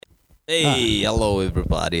Hey, hello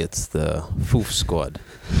everybody! It's the Foof Squad.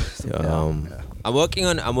 I'm working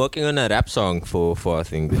on a rap song for I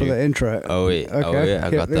think For the intro. Oh wait, Okay. I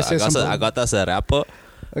got us a rapper.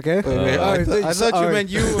 Okay. Wait, I thought you meant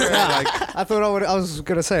you were like... I thought I was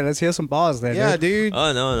gonna say, let's hear some bars then. Yeah, dude. dude.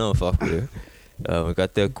 Oh no, fuck you. We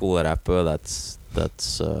got the cool rapper that's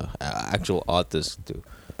actual artist to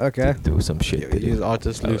Okay. do some shit. You use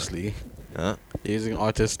artist loosely. Huh? You're using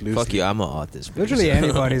artist loosely. Fuck you, I'm an artist. Literally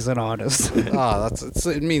anybody's an artist.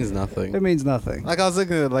 It means nothing. It means nothing. Like I was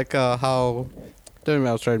thinking, how... Don't remember,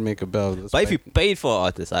 I was trying to make a bell. But if you paid for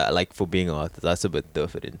artists, like for being an artist, that's a bit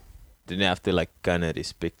different. Then you have to like kind of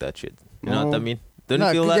respect that shit. You know what I mean? Don't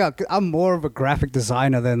you feel that? Yeah, I'm more of a graphic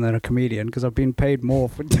designer than a comedian because I've been paid more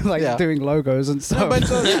for doing logos and stuff. No, but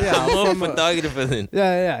so, yeah, More from, photographer than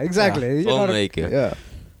yeah, exactly. Yeah. You know what I- filmmaker. Yeah.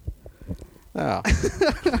 yeah.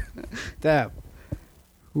 Damn.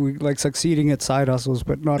 We like succeeding at side hustles,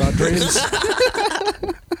 but not our dreams.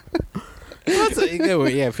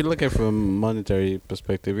 Yeah, if you look at it from a monetary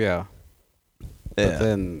perspective, yeah. But Yeah.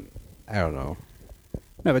 then, I don't know.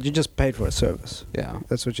 No, but you just paid for a service. Yeah.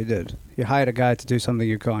 That's what you did. You hired a guy to do something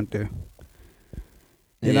you can't do.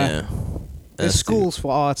 You know? Yeah. There's That's schools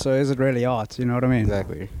for art, so is it really art? You know what I mean?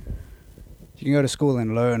 Exactly. You can go to school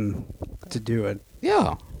and learn to do it.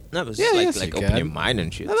 Yeah. No, but it's Yeah, like, yes, like you open can. your mind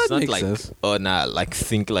and shit. No, It's that not makes like, sense. oh, nah, like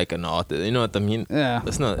think like an artist. You know what I mean? Yeah.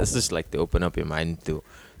 It's just like to open up your mind to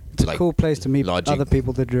It's a like cool place to meet logic. other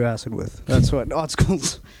people to do acid with. That's what art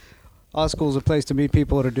schools. Art schools are a place to meet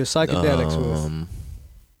people to do psychedelics with.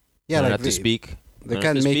 Yeah, learn like how to they- speak. They Learn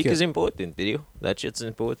can't how to make speak it. is important, video. That shit's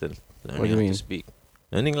important. Learning What do you how mean? to speak.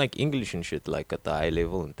 Learning like English and shit, like at the high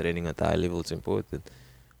level and training at the high level is important.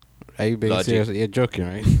 Are you being Logic. serious? You're joking,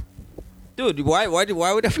 right? Dude, why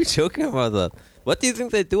would I be joking about that? What do you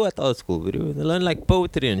think they do at our school, video? They learn like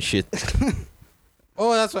poetry and shit.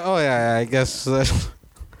 Oh, that's why. Oh, yeah, I guess.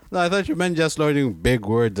 No, I thought you meant just learning big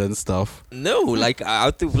words and stuff. No, like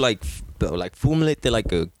how to like formulate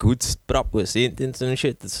like a good proper sentence and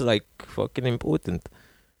shit. It's like fucking important.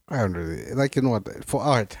 I don't really. Like, you know what? For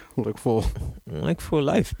art. Like, for. Like for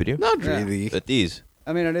life, video. Not Yeah. really. It is.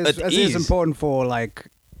 I mean, it It is is. important for like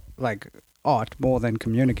art more than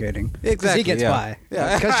communicating. 'Cause Exactly, he gets yeah. by.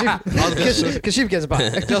 Yeah. Kashif gets by.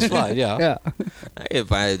 Just fine, yeah. Yeah.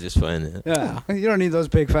 If I just find it. Yeah. You don't need those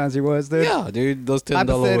big fancy words, dude. Yeah, dude, those $10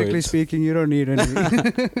 Hypothetically words. speaking, you don't need any.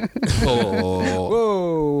 Oh,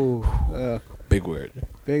 Whoa. big word.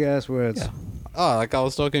 Big ass words. Yeah. Oh, like I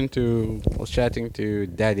was chatting to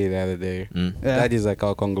Daddy the other day. Mm. Yeah. Daddy's like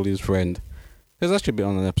our Congolese friend. He's actually been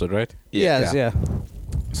on an episode, right? Yes, yeah.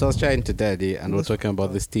 So I was chatting to Daddy and we're talking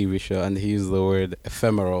about this TV show and he used the word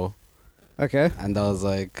ephemeral. Okay. And I was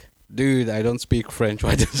like, dude, I don't speak French.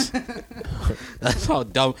 Why does... That's how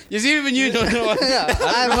dumb. You see, even you don't know what... Yeah,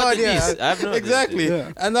 I have no idea. I have no idea. Exactly.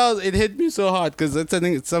 Yeah. And it hit me so hard because it's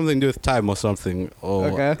something to do with time or something. Or,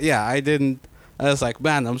 Okay. Yeah, I was like,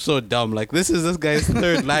 man, I'm so dumb. Like, this is this guy's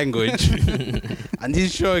third language. And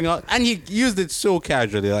he's showing up. And he used it so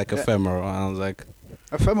casually, like ephemeral. And I was like,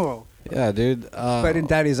 Ephemeral. yeah, dude. But in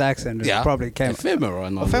Daddy's accent, it yeah, probably came. ephemeral.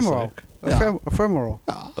 And all this, Ephemeral. like, yeah. Ephemeral.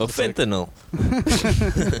 Or fentanyl.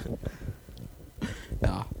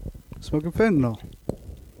 Yeah. Smoking fentanyl.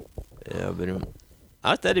 Yeah, but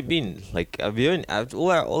how's that been? Like,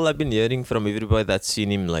 all I've been hearing from everybody that's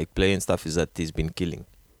seen him like play and stuff is that he's been killing.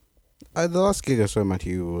 The last gig I saw him at,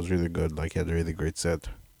 he was really good. Like, he had a really great set.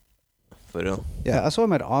 For real. Yeah, I saw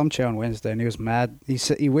him at Armchair on Wednesday, and he was mad.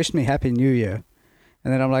 He wished me Happy New Year,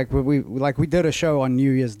 and then I'm like, we did a show on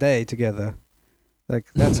New Year's Day together. Like,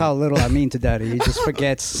 that's how little I mean to Daddy. He just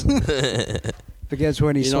forgets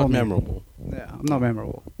when he You're saw not me. memorable. Yeah, I'm not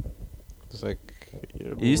memorable. It's like...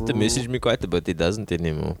 He used to message me quite a bit. He doesn't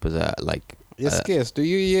anymore. Because You're scarce. Do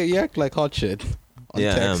you act like hot shit on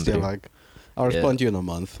Yeah, I text? am, You're bro. like, I'll respond to you in a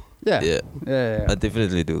month. Yeah, yeah, yeah. I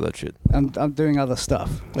definitely do that shit. I'm doing other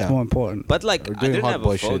stuff. It's Yeah. more important. But like, We're I doing didn't hot have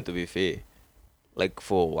boy a phone shit. to be fair. Like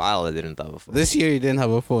for a while, I didn't have a phone. This year you didn't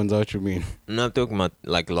have a phone, is that what you mean? No, I'm talking about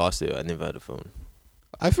like last year. I never had a phone.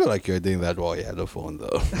 I feel like you're doing that while you had a phone,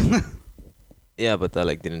 though. Yeah, but I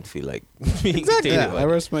like didn't feel like being Exactly. anyway. I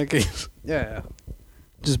rest my case. Yeah.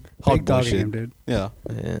 Just Hot big dogging bullshit. him, dude. Yeah.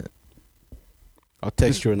 Yeah. I'll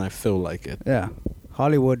text you when I feel like it. Yeah.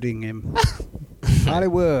 Hollywooding him.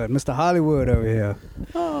 Hollywood. Mr. Hollywood over here.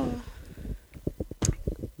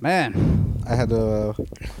 Man. I had this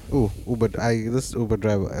Uber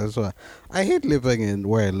driver as well. I hate living in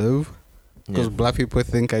where I live because Yeah. black people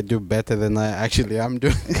think I do better than I actually am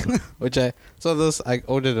doing. I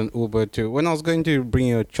ordered an Uber to when I was going to bring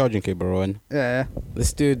you a charging cable, Rowan. Yeah.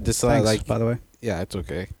 This dude decided Thanks, by the way. yeah, it's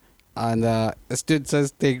okay. And this dude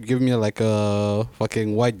says they give me like a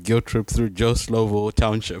fucking white guilt trip through Joe Slovo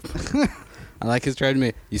Township. And like he's trying to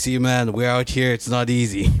me, you see, man, we're out here. It's not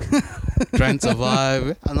easy. Trying to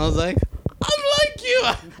survive. And I was like, I'm like you.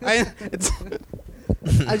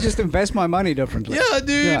 I just invest my money differently. Yeah,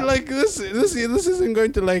 dude. Yeah. Like this isn't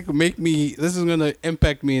going to like make me. This is going to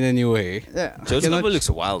impact me in any way. Yeah. Joe cannot- Slovo looks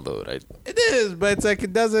wild though, right? It is, but it's like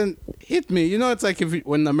it doesn't hit me. You know, it's like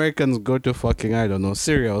when Americans go to fucking I don't know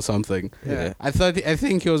Syria or something. Yeah. I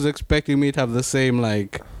think he was expecting me to have the same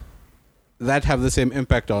have the same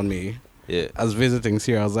impact on me Yeah. as visiting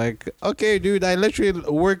Syria. I was like, okay, dude, I literally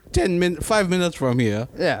work 5 minutes from here.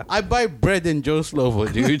 Yeah. I buy bread in Joe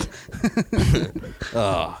Slovo, dude.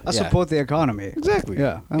 I support the economy. Exactly.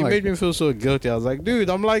 Yeah. I It like made me feel so guilty. I was like, dude,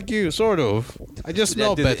 I'm like you, sort of. I just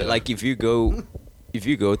know better. Like if you go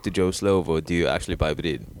to Joe Slovo, do you actually buy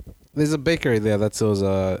bread? There's a bakery there that sells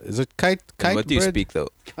is it kite And what do you bread? speak though?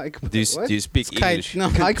 Kike. Do you, What? do you speak It's kite. English? No,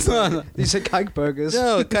 Kike it's not. burger. You say kike burgers?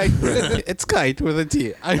 No, kite bread. It's kite with a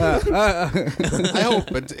T. I hope,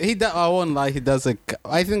 but I won't lie. He does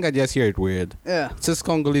I think I just hear it weird. Yeah. It's this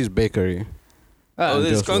Congolese bakery. Oh,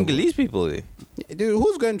 there's Joe Slovo. Congolese people there. Dude,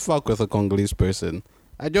 who's going to fuck with a Congolese person?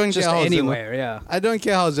 I don't Just care how anywhere, yeah. I don't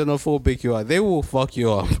care how xenophobic you are. They will fuck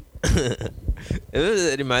you up.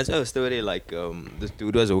 It reminds me of a story like this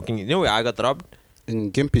dude was walking. You know where I got robbed?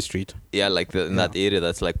 In Gimpy Street. Yeah, like in that area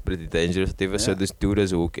that's like pretty dangerous. Whatever. So Yeah. this dude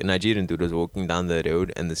was Nigerian dude was walking down the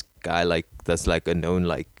road, and this guy that's like a known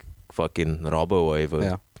like fucking robber or whatever.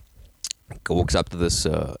 Yeah. Walks up to this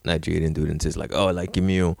Nigerian dude and says like, "Oh, like give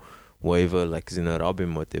me your whatever, like he's gonna rob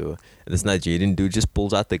him, whatever." And this Nigerian dude just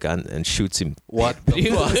pulls out the gun and shoots him. What the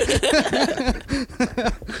fuck?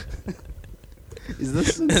 Is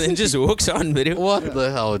this And then just walks on, video. what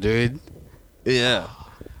the hell, dude? Yeah.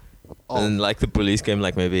 Oh. And like the police came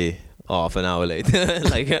like maybe half an hour later,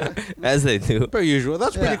 like as they do. Per usual.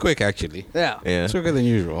 That's pretty Yeah. quick, actually. Yeah. Yeah. It's quicker than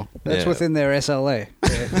usual. That's Yeah. within their SLA.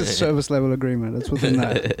 The service level agreement. That's within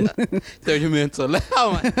that. 30 minutes or less.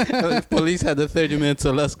 If police had a 30 minutes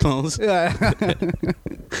or less clause. Yeah.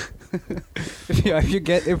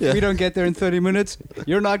 If we don't get there in 30 minutes,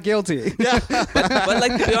 you're not guilty. But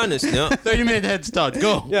like to be honest, no, 30-minute head start.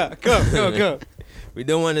 Go. Yeah, go. we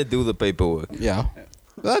don't want to do the paperwork. Yeah.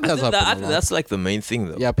 That I does think happen a lot. that's like the main thing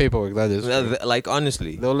though. Yeah, paperwork. That is. true. Like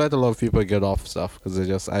honestly, They'll let a lot of people get off stuff because they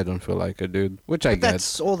just, I don't feel like it, dude. Which I But get.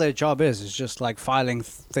 that's all their job is just like filing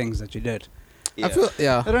things that you did. yeah. I feel,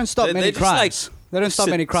 yeah. They don't stop They- many they just, like, crimes. They don't stop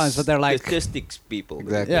many crimes, but they're like, statistics people.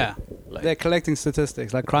 Exactly. yeah, Like, they're collecting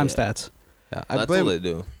statistics, like crime Yeah. stats. Yeah, I that's blame all they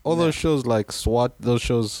do. all those shows like SWAT, those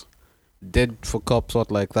shows did for cops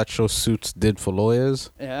what like that show Suits did for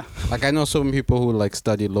lawyers. Yeah, Like I know some people who like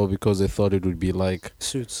studied law because they thought it would be like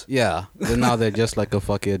suits. yeah. Then now they're just like a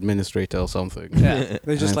fucking administrator or something. Yeah,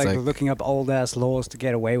 they're just it's like, like- looking up old ass laws to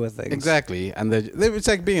get away with things. Exactly, and it's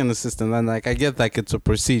like being an assistant, and like I get like it's a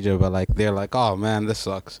procedure, but like they're like, oh man, this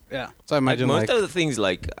sucks. Yeah, So I Like imagine most like, of the things,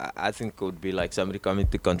 like I think would be like somebody coming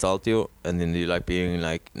to consult you, and then you like being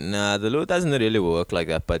like, nah, the law doesn't really work like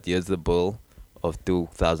that. But here's the bill of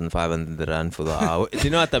 2,500 rand for the hour. Do you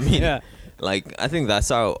know what I mean? yeah, Like I think that's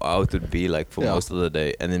how it would be like for Yeah. most of the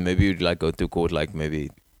day, and then maybe you'd like go to court like maybe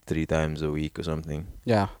 3 times a week or something.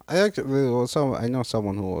 yeah, I know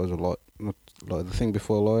someone who was the thing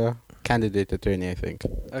before lawyer, candidate attorney, I think.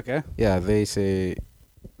 okay. Yeah, they say,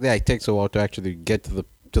 yeah, it takes a while to actually get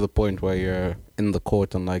to the point where you're in the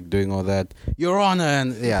court and like doing all that. Your Honor,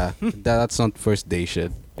 and yeah, that's not first day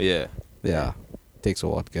shit. Yeah. Yeah, it takes a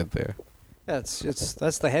while to get there. Yeah,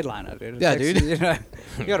 that's the headliner, dude. It Yeah, takes- dude. You know,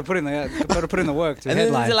 you gotta put in the work to And then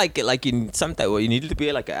headline. it's like in some type, well, you need to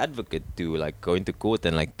be like an advocate to like go into court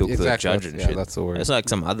and like talk to the Exactly, judge that's- and yeah, shit. that's the word. It's like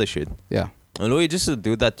some other shit. Yeah, A lawyer just a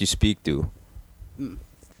dude that you speak to. Mm.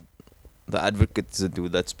 The advocate is a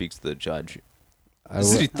dude that speaks to the judge.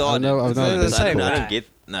 It's I've retarded. never They're the been to same, court. I right? don't get.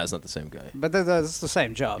 No, it's not the same guy. But that's the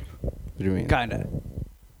same job, What do you mean? kinda.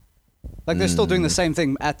 Like they're still doing the Mm. same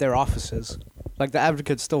thing at their offices. Like the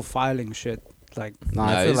advocate's still filing shit. Like, No, No,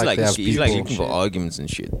 I feel he's like they have he's like people. looking for arguments and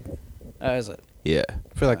shit. is it? Yeah.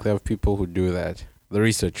 I feel like they have people who do that, the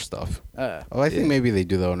research stuff. Oh, I think Yeah. maybe they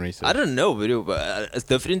do their own research. I don't know, but it's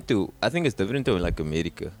different too. I think it's different to like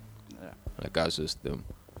America, Yeah. like our system.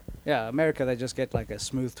 Yeah, America, they just get like a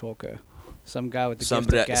smooth talker, some guy with the Some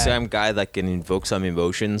gift of gab. some guy that can invoke some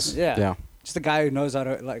emotions. Yeah. Yeah, Just a guy who knows how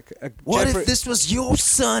to like. What Jeffrey, if this was your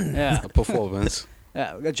son? Yeah, a performance.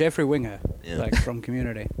 yeah, a Jeffrey Winger, Yeah. like from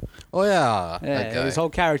Community. Oh yeah, that Yeah, guy. his whole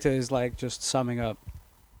character is like just summing up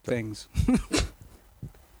things.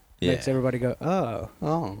 Yeah. Makes everybody go, oh,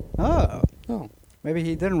 Oh, oh. oh. Maybe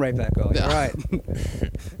he didn't rape that girl. You're Yeah. right.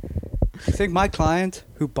 You think my client,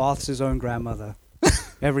 who baths his own grandmother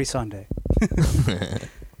every Sunday,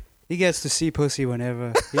 he gets to see pussy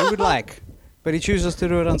whenever he would like, but he chooses to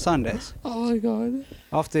do it on Sundays Oh my god.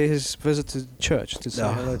 after his visit to church to say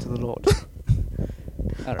No. hello to the Lord.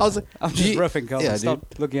 I I was don't know. like, I'm do just you- riffing, Colin. yeah,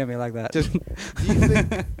 Stop looking at me like that. Just, do you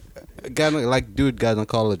think, like dude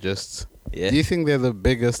gynecologists, Yeah. do you think they're the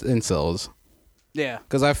biggest incels? Yeah.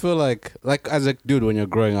 Because I feel like as a dude when you're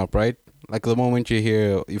growing up, right? Like the moment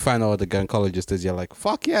you find out what a gynecologist is, you're like,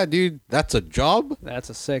 fuck yeah, dude, that's a job? That's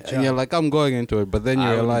a sick job. And you're like, I'm going into it. But then you I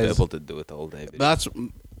wouldn't be realize able to do it all day. that's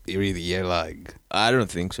really, you're like, I don't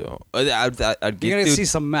think so. I'd You're get gonna to see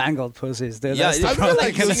some mangled pussies. Dude. yeah, That's the I feel problem.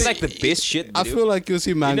 like you it's see- like the best shit. I dude. feel like you'll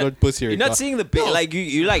see mangled pussy. You're not seeing the bit like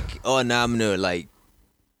you like. Oh, now I'm gonna like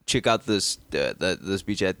check out this this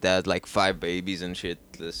bitch that has like 5 babies and shit.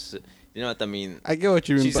 This, you know what I mean? I get what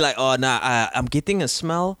you mean. She's but like, oh, nah, I'm getting a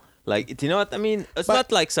smell. Like, do you know what I mean? It's But-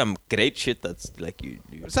 not like some great shit that's like you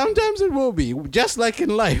sometimes it will be, just like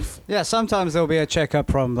in life. Yeah, sometimes there'll be a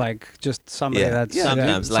checkup from like just somebody that's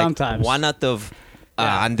sometimes like sometimes 1 out of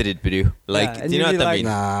Yeah. 100, bro. Like, and do you know you'd what be I like, mean?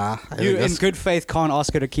 Nah. I you think in that's- good faith can't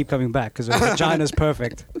ask her to keep coming back because her vagina's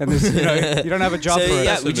perfect and there's, you don't have a job So, for it.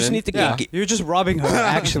 yeah, we just need to Yeah, get you're just robbing her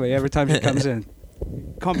actually every time she comes in.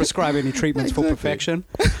 Can't prescribe any treatments for Exactly. perfection.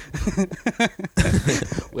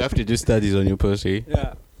 we have to do studies on your pussy.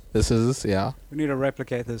 Yeah, This is, yeah. we need to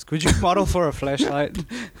replicate this. Could you model for a flashlight?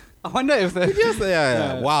 I wonder if they. Yes, yeah.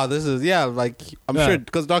 Yeah. Wow, this is, yeah, like, I'm Yeah. sure,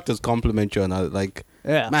 because doctors compliment you on that, like,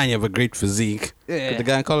 Yeah. man, you have a great physique. Yeah. The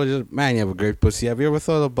gynecologist, man, you have a great pussy. Have you ever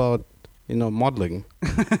thought about, modeling?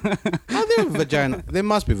 Are there vagina? There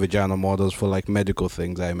must be vagina models for like medical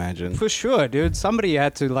things, I imagine. For sure, dude. Somebody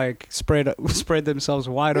had to like spread themselves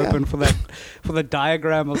wide Yeah. open for the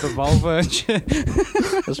diagram of the vulva and shit.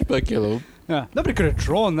 A speculum. Yeah, nobody could have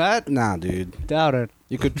drawn that. Nah, dude. Doubt it.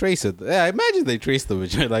 You could trace it. Yeah, I imagine they trace the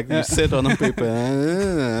vagina. Like Yeah. you sit on a paper.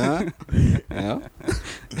 Yeah.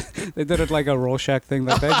 They did it like a Rorschach thing.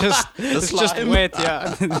 That they just it's just slime. wet.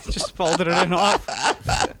 Yeah, and they just folded it in half.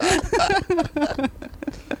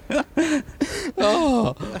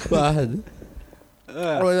 Oh, bad.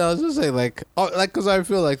 Well, I was just saying, because I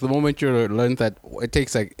feel like the moment you learn that it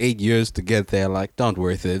takes like 8 years to get there, like, not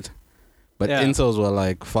worth it. But Yeah. incels were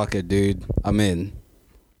like, fuck it, dude. I'm in.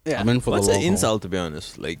 Yeah. I'm in for What's the an long haul. insult, to be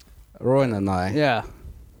honest? Like, Rowan and I. Yeah,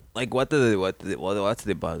 like what's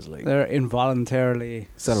the buzz like? they're involuntarily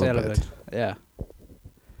Celibate. celibate. Yeah,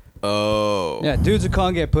 Oh, yeah. Dudes who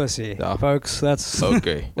can't get pussy, Yeah. folks. That's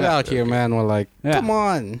Okay. We're out here, man. We're like, Yeah. come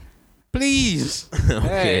on. Please. Okay.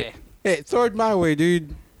 Hey, Hey, throw it my way,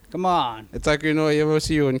 dude. come on. It's like, you ever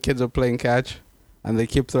see when kids are playing catch and they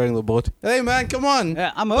keep throwing the boat? Hey, man, come on.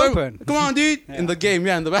 Yeah, I'm Throw- open. Come on, dude. Yeah. In the game,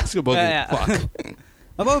 yeah, in the basketball game. Yeah, yeah. Fuck.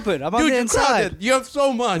 I'm open. I'm on Dude, the you're inside. crowded. You have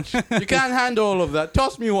so much. You can't handle all of that.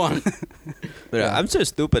 Toss me one. But Yeah. I'm so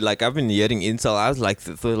stupid. Like, I've been hearing insult. I was like,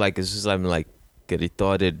 thought like it's just I'm like a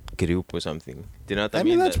retarded group or something. Do you know what I, I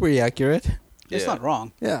mean, that's pretty accurate. It's Yeah. not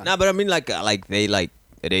wrong. Yeah. No, but I mean like they like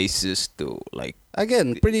racist to like.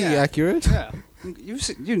 Again, pretty Yeah. accurate. Yeah, you've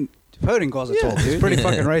heard in Gaza talk. It's pretty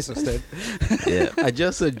fucking racist, dude. Yeah. I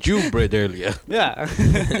just said Jew bread earlier. Yeah.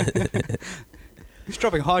 He's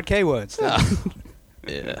dropping hard K words. dude.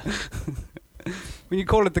 Yeah. When you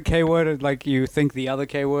call it the K word, like you think the other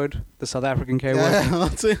K word, the South African K word,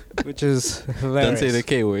 Don't which is hilarious. say the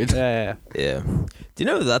K word. Yeah, Yeah. Do you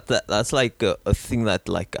know that's like a thing that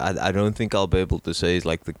like I don't think I'll be able to say is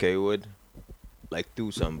like the K word, like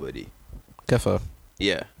to somebody. Kafir.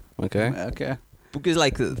 Yeah. Okay. yeah. Okay. Because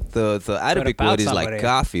like the Arabic about word is like somebody.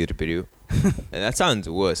 kafir, bro. And that sounds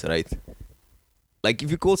worse, right? Like if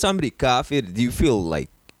you call somebody kafir, do you feel like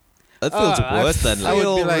that feels worse than I like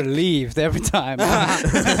would be feel like- relieved every time.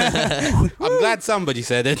 no, I'm glad somebody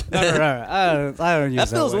said it. no. I don't use that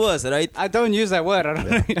that feels word. worse, right? I don't use that word. I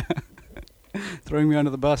don't throwing me under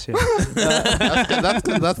the bus here.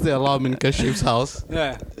 That's the alarm in Kashif's house.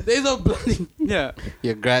 Yeah. There's a bloody. Yeah.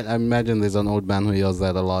 Yeah, I imagine there's an old man who yells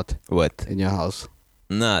that a lot What? in your house.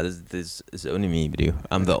 Nah, this is only me, bro.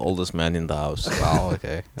 I'm the oldest man in the house. Oh,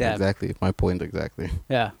 okay. Damn. Exactly. My point exactly.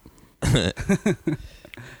 Yeah.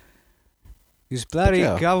 These bloody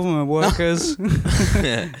yeah. government workers,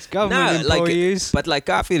 these government Nah, like, employees. But like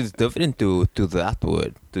kafir is different to that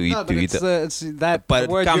word. no, but it's that but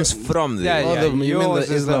word it comes you- from Yeah, there. Oh, yeah. the- you mean yours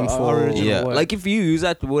the is Islam the for- original Yeah, word. like if you use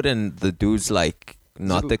that word and the dude's like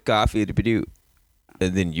not the kafir, bro,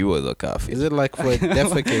 and then you are the kafir. Is it like for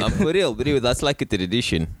defecate? For real, bro, that's like a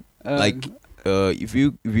tradition. Like if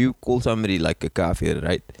you call somebody like a kafir,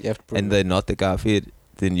 right, You have to prove and it. they're not a kafir,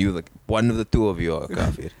 then you like one of the two of you are a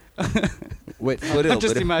kafir. Wait, For real, I'm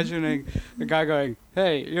just for real. imagining the guy going,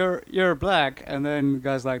 "Hey, you're black," and then the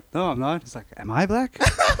guy's like, "No, I'm not." It's like, "Am I black?"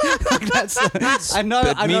 I know.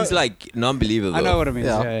 It I know, means like non-believable. I know what it means.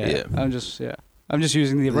 Yeah. Yeah. Yeah. I'm just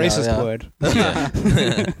using the Yeah, racist yeah. word.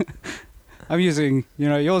 Yeah. I'm using,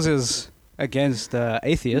 yours is against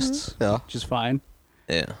atheists, Yeah, which is fine,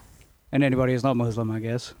 Yeah. and anybody who's not Muslim, I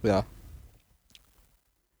guess. yeah.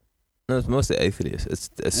 No, it's mostly atheists.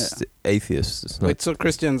 It's atheists. It's not. Wait, so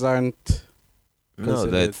Christians aren't? No,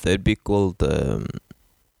 considered- they'd be called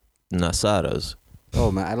Nasaras. Oh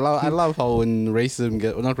man, I love how when not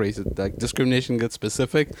racism, like discrimination gets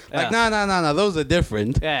specific. Like Yeah. no, those are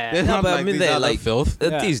different. Yeah. They're No, not but I like mean, these they're other like- filth.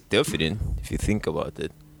 It Yeah. is different if you think about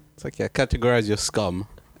it. It's like categorize your scum.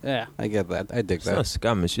 Yeah. I get that. I dig It's that. not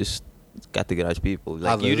scum. It's just categorize people.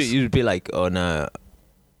 Like Others. you'd be like, oh no,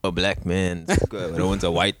 a black man. No one's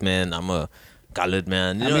a white man. I'm a colored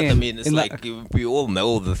man. You I know what I mean, mean? It's in the- like we all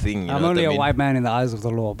know the thing. You I'm know only what I a mean? white man in the eyes of the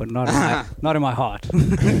law, but not in my, not in my heart.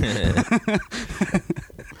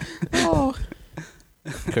 Oh.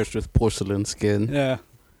 Cursed with porcelain skin. Yeah.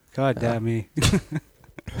 God damn me.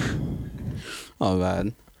 Oh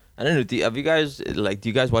man, I don't know. Do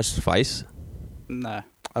you guys watch Vice? No.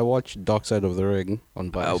 I watched Dark Side of the Ring on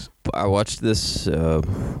Vice. I watched this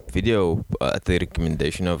video at the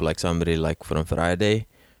recommendation of like somebody like from Friday.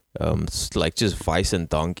 It's like just Vice and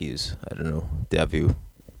donkeys. I don't know. Have you?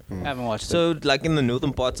 I haven't watched it. So like in the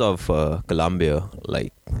northern parts of Colombia,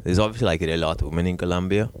 like there's obviously like a lot of women in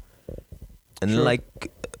Colombia, and Sure. like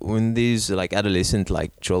when these like adolescent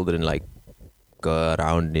like children like go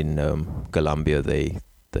around in Colombia, they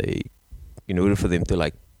in order for them to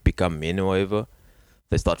like become men or whatever,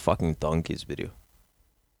 they start fucking donkeys with you.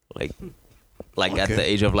 Like at Okay. the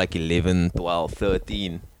age of like 11, 12,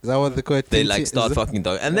 13, Is that what the quote? they like start fucking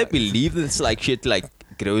donkeys, and they believe this like shit like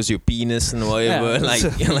grows your penis and whatever. Yeah, like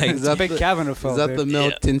it's like It's a big Kavanaugh Is film. that the dude.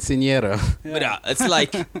 Mel Tinsinera? But it's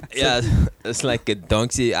like, it's like a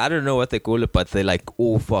donkey. I don't know what they call it, but they like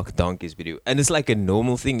all fuck donkeys video, and it's like a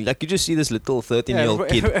normal thing. Like you just see this little 13-year-old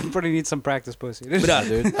kid, Everybody needs some practice pussy. Dude.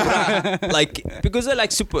 like because they're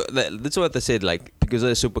like super. That's what they said. Like because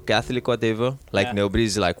they're super Catholic, whatever. Like Yeah.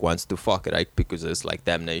 nobody's like wants to fuck, right? Because it's like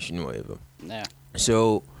damnation, whatever. Yeah.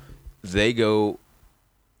 So they go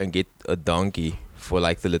and get a donkey for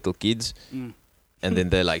like the little kids, Mm. and then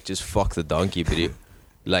they like just fuck the donkey video.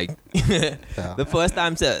 Like Yeah. the first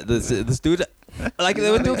time this dude, like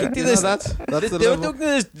they were talking to You know, this, that's the they were level.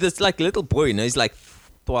 talking to this like little boy, you know, he's like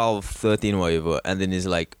 12, 13, whatever, and then he's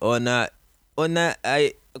like, oh nah,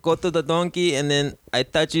 I go to the donkey and then I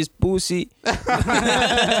touch his pussy,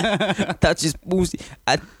 touch his pussy,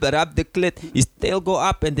 I rub the clit, his tail go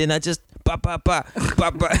up, and then I just pa pa pa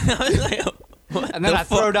pa pa. I was like, what And then the I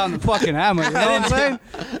throw fuck? down the fucking hammer. You know what I'm saying?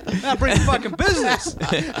 That brings fucking business.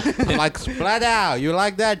 I'm like, splat out. You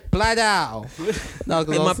like that? Splat out. No,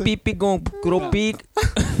 'cause And my also- pee pee gon' grow big.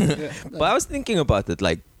 But I was thinking about it,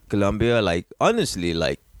 like Colombia, like honestly,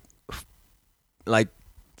 like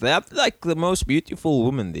they have like the most beautiful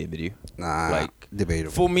woman there, video. Nah, like,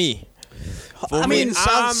 debatable. For me, I mean,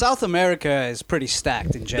 I'm- South America is pretty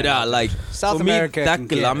stacked in but general. like South for me, America that can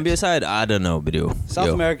get Colombia it. side, I don't know, bro. South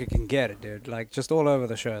Yo. America can get it, dude. Like just all over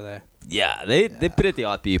the show there. Yeah, they're pretty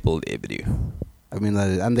hot people there, bro. I mean,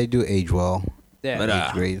 and they do age well. Yeah. But,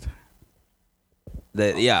 Age great.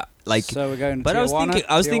 Yeah, like. so we're going. But I was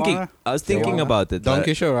thinking Tijuana? about it.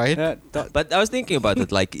 Donkey show, right? Yeah, But I was thinking about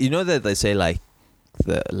it, like you know that they say like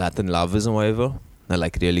the Latin lovers and whatever, they're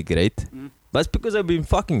like really great. Mm. But it's because I've been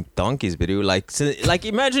fucking donkeys, bro. Like, like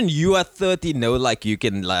imagine you are 30, know like you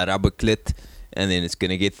can like rub a clit, and then it's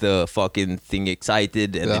gonna get the fucking thing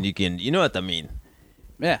excited, and then Yeah. you can, you know what I mean?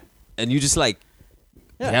 yeah. And you just like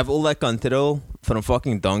Yeah. have all that control from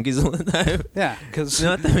fucking donkeys all the time. Yeah, because You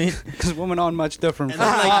know what I mean? women aren't much different And from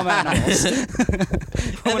then, like- farm animals. And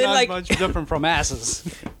women then aren't like much different from asses.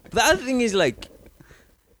 the other thing is like,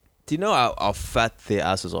 do you know how fat their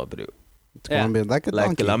asses are, bro? It's Yeah. Colombian, like a Like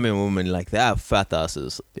donkey. Colombian women, like they have fat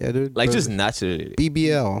asses, Yeah, dude. like but just naturally.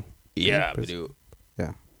 BBL. Yeah, Yeah. bro.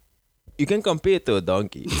 Yeah. You can compare it to a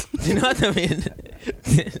donkey. Do you know what I mean?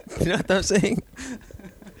 Do you know what I'm saying?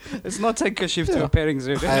 It's not take a shift to a petting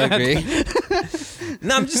zoo. I agree.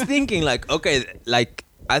 No, I'm just thinking like, okay, like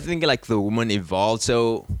I think like the woman evolved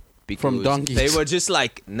so because From donkeys. they were just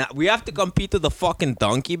like, nah, we have to compete with the fucking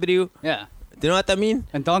donkey, bro. Yeah, Do you know what I mean?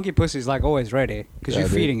 and donkey pussy's like always ready because Yeah, you're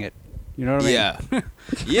dude. feeding it. You know what I mean? Yeah,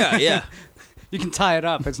 yeah, yeah. You can tie it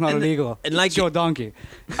up. It's not And- illegal. and like it's your donkey.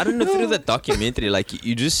 I don't know through the documentary, like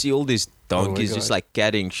you just see all these donkeys just God. like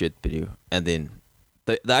carrying shit video, and then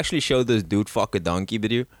they actually show this dude fuck a donkey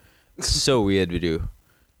video. It's so weird video.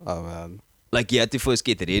 Oh man. Like he had to first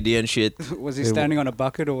get ready and shit. Was he standing on a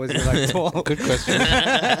bucket or was he like tall? Good question.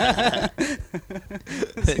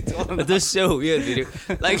 It was so weird, video.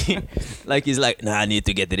 Like he's like, nah, I need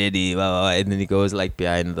to get ready, blah, blah, blah. And then he goes like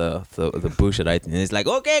behind the bush, right? And he's like,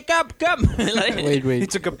 okay, come. Like, Wait. He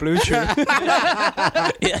took a blue chew.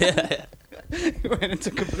 yeah. He went and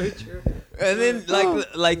took a blue chew. And then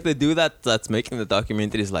like the dude that's making the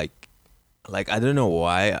documentary is like I don't know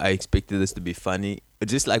why I expected this to be funny.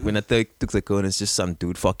 Just like when I took the cone, it's just some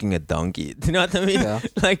dude fucking a donkey. Do you know what I mean? Yeah.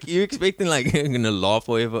 Like you expecting like you're gonna laugh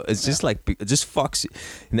or whatever. It's just like it just fucks you.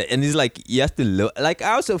 And he's like you have to live. Like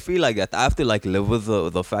I also feel like that. I have to like live with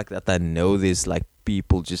the fact that I know there's like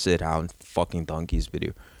people just around fucking donkeys,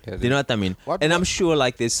 video. Yeah, Do you know what I mean? And I'm sure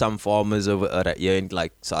like there's some farmers over here in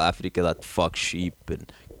like South Africa that fuck sheep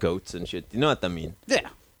and goats and shit. You know what I mean? Yeah.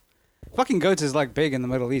 Fucking goats is like big in the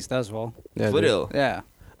Middle East as well. Yeah, For dude. real. Yeah.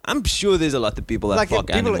 I'm sure there's a lot of people that Like fuck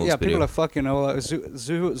people, animals. yeah, video. people are fucking all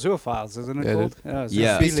zoophiles, isn't it Yeah, called? Yeah.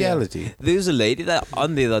 zoophilia. Bestiality. There's a lady that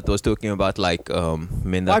on there that was talking about like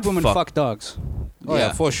men that White women fuck dogs. Oh yeah,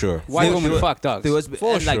 Yeah. for sure. White For women sure. fuck dogs. There was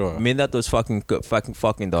For and, like sure. men that was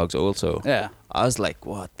fucking dogs also. Yeah. I was like,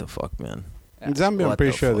 what the fuck, man? In Zambia, I'm What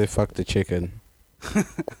pretty the sure fuck? they fucked the chicken.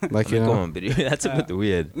 Like I mean, you come know. on, video. That's a bit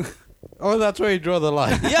weird. Oh, that's where you draw the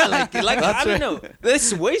line. Yeah, like I don't know.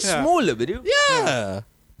 That's way smaller, video. Yeah.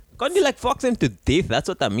 Can't you like fuck them to death? That's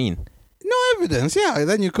what I mean. No evidence. Yeah.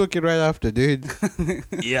 Then you cook it right after, dude.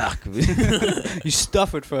 Yuck. You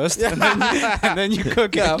stuff it first, and then you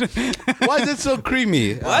cook Yeah. it. Why is it so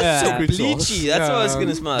creamy? Why Yeah. is it so Secret sauce. bleachy? That's what I was Yeah.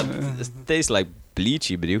 gonna smell. It tastes like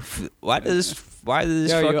bleachy, bro. Why this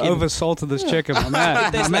Yeah, you fucking oversalted this chicken, my man. it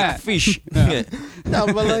My tastes man. like fish? Yeah. No,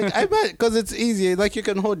 but like I bet because it's easier. Like you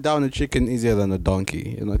can hold down a chicken easier than a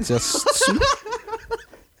donkey. You know, it's just.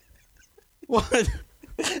 What?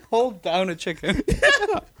 Hold down a chicken.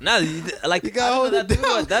 No, like You gotta I don't hold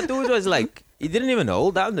know, it that dude was like he didn't even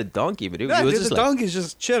hold down the donkey, but he Yeah, was dude, just the like donkey's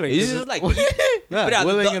just chilling. he's just like Yeah, But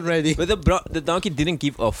willing and ready. But the donkey didn't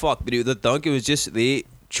give a fuck, but the donkey was just there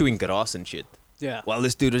chewing grass and shit. yeah. While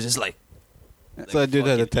this dude was just like So I do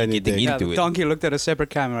that a fucking tiny getting dick. Yeah, into the it. donkey looked at a separate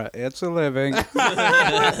camera. It's a living.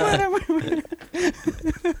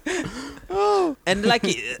 And like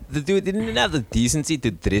the dude didn't have the decency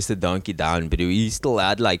to dress the donkey down, but he still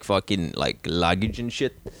had like fucking like luggage and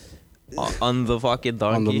shit on the fucking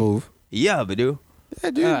donkey. On the move. Yeah, but dude.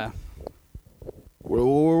 Yeah, dude. Yeah. We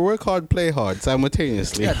work hard, play hard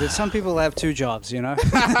simultaneously. Yeah, dude, some people have two jobs, you know?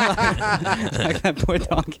 Like that poor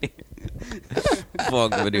donkey.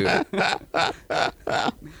 Fuck, but dude.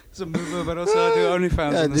 It's a mover, but also I do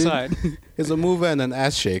OnlyFans Yeah, on the dude. side. He's a mover and an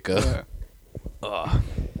ass shaker. Yeah. Oh.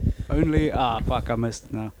 Fuck, I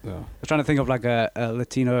missed. No. Yeah. I was trying to think of like a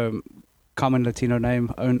Latino, common Latino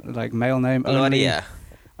name, like male name. Gloria.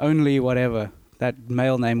 Only whatever that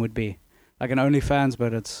male name would be. Like an OnlyFans,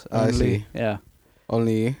 but it's I only. see. Yeah.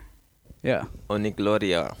 Only Only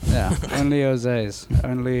Gloria. Yeah. Only Jose's.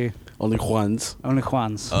 Only Juan's.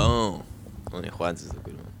 Juan's. Oh. Only Juan's is a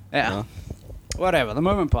good one. Yeah. Yeah. Whatever. The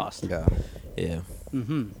moment passed. Yeah. Yeah.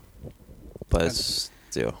 Mm-hmm. But it's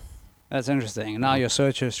still. That's interesting. Now your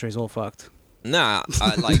search history is all fucked. Nah,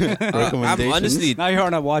 I'm Recommendations? honestly, Now you're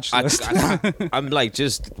on a watch list. I'm like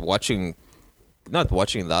just watching, not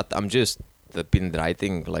watching that. I'm just been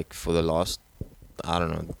writing like for the last, I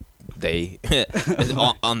don't know, day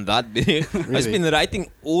on that video. I've Really? been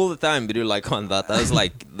writing all the time video like on that. I was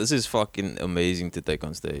like, this is fucking amazing to take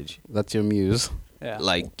on stage. That's your muse. Yeah.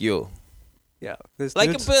 Like yo, Yeah. This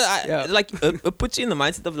like dude's- but yeah. like it puts you in the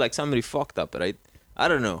mindset of like somebody fucked up, right? I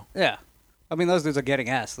don't know, Yeah. I mean, those dudes are getting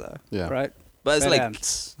ass, though. Yeah. Right? but it's like,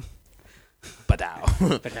 Badams.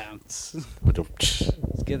 Badao. Badams.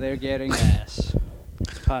 They're getting ass.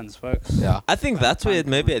 Puns, folks. Yeah. I think that's where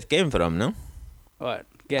maybe it came from, no? What?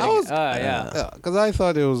 Getting was- yeah. Yeah, because I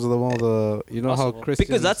thought it was the one of the, you know Possible. how Christians.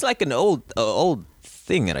 Because that's like an old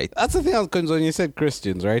thing, right? That's the thing I was concerned when you said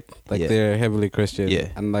Christians, right? Like Yeah. they're heavily Christian. Yeah.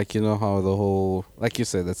 And like, you know how the whole, like you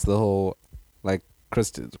said, it's the whole, like,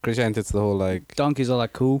 Christianity, it's the whole, like, Donkeys are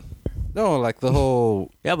like cool. no, like the whole,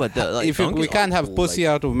 Yeah, but like, if we can't have pussy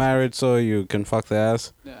out of marriage so you can fuck the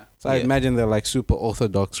ass. Yeah. So I Yeah. imagine they're like super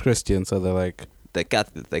Orthodox Christians, so they're like, the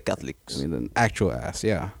Catholics. I mean, an actual ass,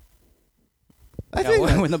 yeah. I Yeah,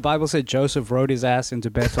 think when the Bible said Joseph rode his ass into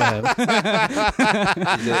Bethlehem. Is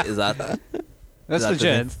that? That's that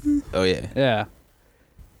the legit. Oh yeah. Yeah.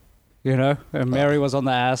 You know, and Mary was on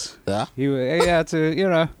the ass. yeah. He had to, you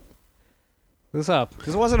know. What's up?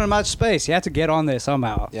 There wasn't much space. He had to get on there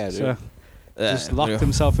somehow. Yeah, dude. So just locked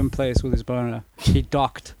himself in place with his boner. He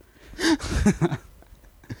docked.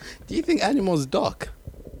 Do you think animals dock?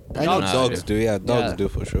 I know Dogs dogs do. do. Yeah, dogs Yeah. do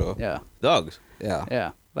for sure. Yeah, Dogs. Yeah.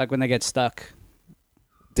 yeah. Like when they get stuck.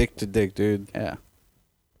 Dick to dick, dude. Yeah.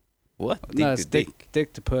 What? No, it's dick.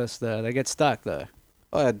 dick to puss though. They get stuck though.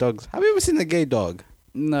 Oh yeah, dogs. Have you ever seen a gay dog?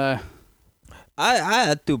 No. I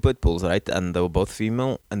had two pit bulls, right? And they were both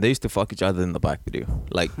female, and they used to fuck each other in the back, dude.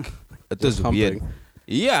 Like, it was Just weird. humping.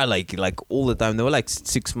 Yeah, like all the time. They were like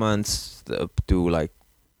 6 months up to like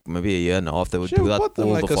maybe a year and a half. They would Shit, do that put them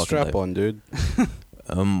all like the a fucking strap time. on, dude.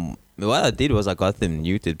 What I did was I got them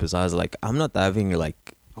neutered because I was like, I'm not having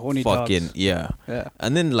like Horny fucking dogs. yeah. Yeah.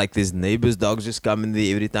 And then like these neighbors' dogs just come in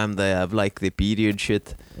there every time they have like their period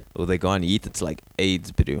shit or they go and eat. It's like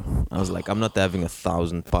AIDS, bro. I was like, I'm not having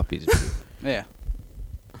 1,000 puppies. Bro. Yeah.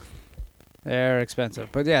 They're expensive,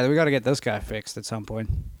 but yeah, we got to get this guy fixed at some point.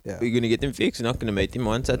 Yeah. We're gonna get him fixed. You're not gonna mate him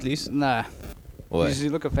once at least. Nah. What? You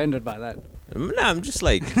look offended by that. Nah, I'm just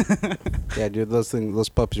like, Yeah, dude, those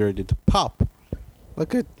pups are ready to pop.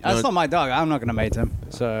 Look at That's know- not my dog. I'm not gonna mate him.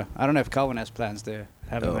 So I don't know if Calvin has plans to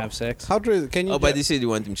have him Oh. have sex. how can you? oh, but you said you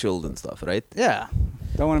want him chilled and stuff, right? Yeah.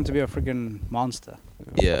 Don't want him to be a freaking monster.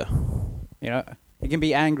 Yeah. You know, he can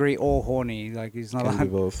be angry or horny. Like he's not can be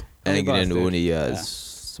like both. Only Angry and both, dude. horny, yeah, Yeah.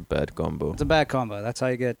 it's a bad combo. it's a bad combo. That's how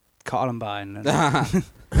you get Columbine and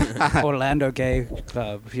Orlando Gay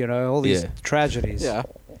Club. You know, all these Yeah. tragedies. Yeah.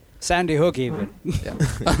 Sandy Hook even. Yeah.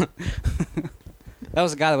 That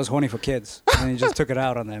was a guy that was horny for kids, and he just took it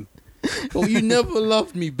out on them. Oh, you never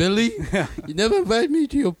loved me, Billy. You never invited me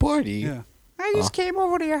to your party. Yeah. I just came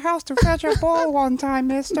over to your house to fetch a ball one time,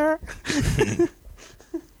 mister.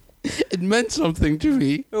 It meant something to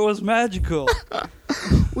me. It was magical.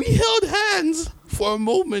 We held hands for a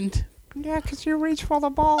moment. Yeah, 'cause you reached for the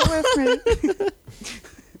ball with me.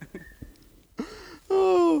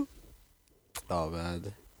 Oh. Oh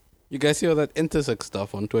man. You guys hear that intersex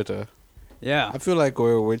stuff on Twitter? Yeah. I feel like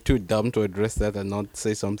we're too dumb to address that and not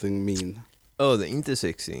say something mean. Oh, the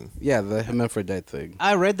intersex thing. Yeah, the hermaphrodite thing.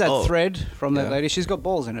 I read that Oh. thread from that Yeah. lady. She's got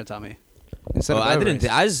balls in her tummy. Instead Oh, of I didn't.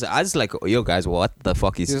 ovaries. I was like, yo, guys, what the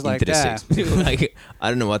fuck is He's like, intersex? like, I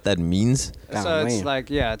don't know what that means. Ah, So it's man. like,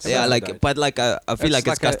 yeah, it's Yeah, Hermaphrodite. like, but like, I feel It's like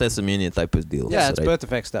it's like a- Castasemania type of deal. yeah, it's right? birth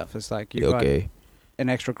defect stuff. It's like you got Okay, an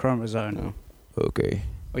extra chromosome, Yeah. okay.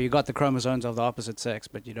 or you got the chromosomes of the opposite sex,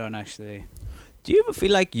 but you don't actually. Do you ever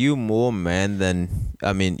feel like you more man than,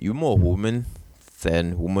 I mean, you more woman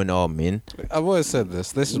than women are men? I've always said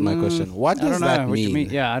this. This is my question. What I does don't know that what you mean?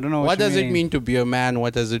 Yeah, I don't know What you does it mean to be a man?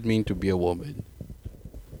 What does it mean to be a woman?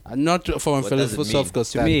 Not from a What does it philosophical To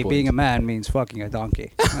standpoint. me, being a man means fucking a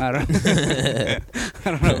donkey. I don't, I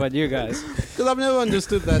don't know about you guys. Because I've never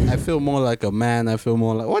understood that. I feel more like a man. I feel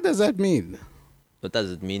more like. What does that mean? What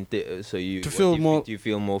does it mean? So you To what feel do you more- Do you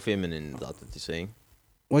feel more feminine? Is that what you're saying?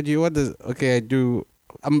 What does? Okay, I do.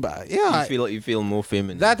 Yeah. You feel more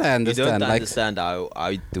feminine. That I You understand. don't Like understand how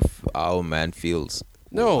a man feels.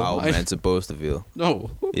 No, how a I- man's supposed to feel.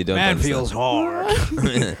 no. You don't. Man understand. feels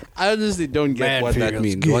hard. I honestly don't get Man what that feels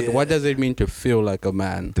means. good. What does it mean to feel like a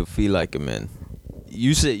man? To feel like a man.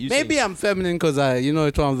 You say you Maybe say, I'm feminine because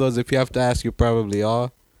it's one of those. If you have to ask, you probably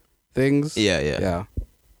are. Things. yeah. Yeah.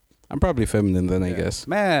 I'm probably feminine then, I Yeah. guess.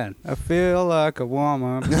 Man, I feel like a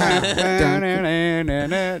woman. That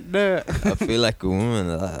I feel like a woman.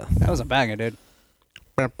 was a banger, dude.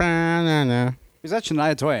 Is that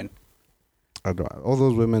Shania Twain? All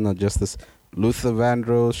those women are just this. Luther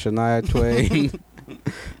Vandross, Shania Twain,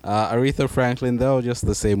 Aretha Franklin. They're all just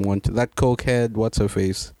the same one. That cokehead. What's her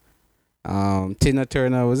face? Tina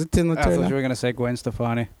Turner. Was it Tina I thought you Turner? were gonna say Gwen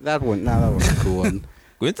Stefani. That one. Nah, that was a cool one.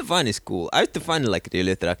 Gwen Stefani is cool. I used to find her like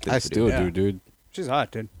really attractive. I still Yeah. do, dude. She's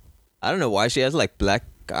hot, dude. I don't know why she has like black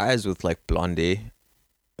eyes with like blonde hair.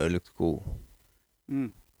 It looks cool.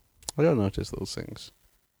 Mm. I don't notice those things.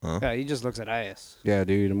 Huh? Yeah, he just looks at ass. Yeah,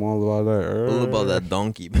 dude. I'm all about that. All about that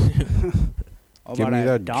donkey. All Give about me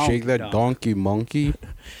that. donkey Shake that dog. donkey monkey.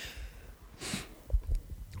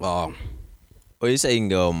 Oh, Are you saying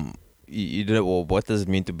you don't, well, what does it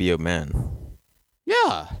mean to be a man?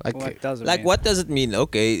 yeah. Like What does it Like mean? what does it mean?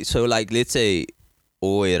 Okay, so like let's say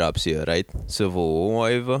all erupts here, right? Civil war,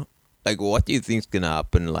 whatever. Like what do you think's gonna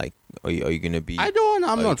happen? Like are you gonna be I'm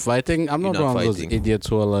Oh, not fighting. I'm you're not not one of those fighting. idiots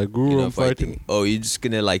who are like, you "Ooh, know, I'm fighting." Oh, you're just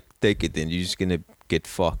gonna like take it and you're just gonna get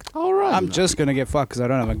fucked. I'll run. I'm just gonna get fucked because I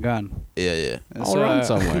don't have a gun. Yeah. I'll run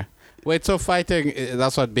somewhere. Wait, so fighting?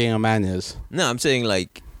 That's what being a man is. No, I'm saying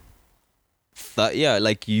like yeah,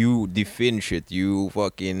 like you defend shit. You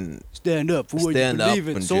fucking Stand up for what stand you up believe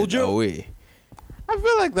in, and soldier. shit away. I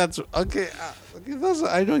feel like that's okay. Okay, that's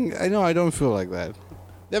I know I don't feel like that.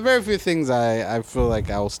 There are very few things I feel like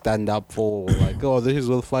I'll stand up for. Like, oh, this is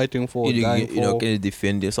worth fighting for. You dying know, for. can you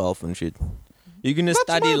defend yourself and shit? You're gonna That's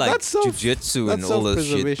study not- like that's self- jujitsu and that's all this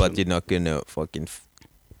shit, but self-preservation. you're not gonna fucking.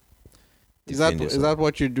 Is that defend is yourself. that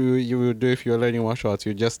what you do? You would do if you're learning martial arts?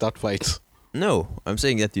 You just start fights. No, I'm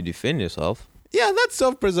saying that you defend yourself. Yeah, that's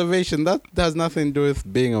self-preservation. That has nothing to do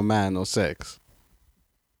with being a man or sex.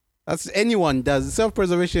 That's anyone does.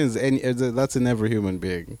 Self-preservation that's in every human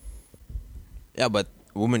being. Yeah, but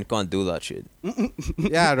women can't do that shit.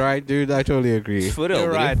 Yeah, right, dude. I totally agree. For real, You're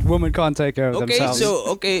bro. right. Women can't take care of Okay,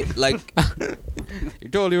 themselves. like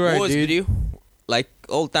You're totally right, wars, dude. video, like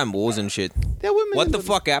old time wars and shit. Yeah, women. What the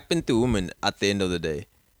fuck happened to women at the end of the day?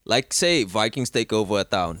 Like, say Vikings take over a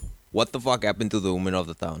town. What the fuck happened to the women of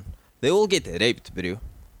the town? They all get raped, bro.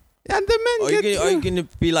 And the men Are you, get. are you gonna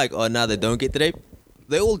be like, oh, no, they don't get raped?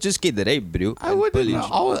 They all just get raped, bro. I and wouldn't pillaged.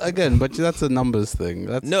 know. Again, but that's a numbers thing.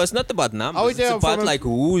 That's No, it's not about numbers. Oh, It's yeah, about from a- like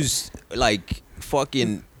who's like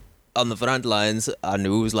fucking on the front lines and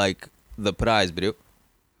who's like the prize, bro.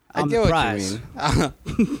 I I'm get the what prize. you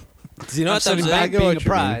mean. Do you know I'm what I'm sitting saying? back get being what the you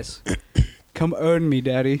mean. prize. Come earn me,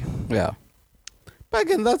 daddy. Yeah. But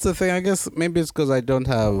again, that's the thing. I guess maybe it's because I don't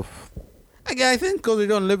have. Again, I think because we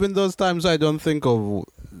don't live in those times, I don't think of.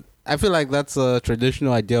 I feel like that's a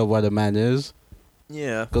traditional idea of what a man is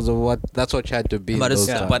Yeah. because of what that's what you had to be. But in it's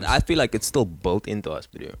those times. but I feel like it's still built into us,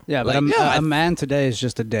 bro. Yeah, but Like, a man today is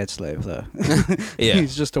just a debt slave, though. Yeah.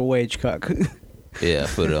 He's just a wage cuck. Yeah,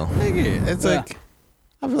 for real. I agree. It's Yeah. like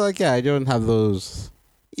I feel like I don't have those.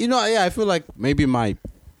 I feel like maybe my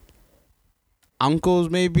uncles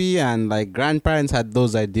maybe and like grandparents had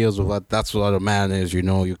those ideas of that's what a man is.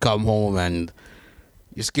 You come home and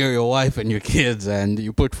you scare your wife and your kids and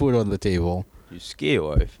you put food on the table. You scare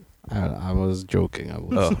your wife. I was joking. I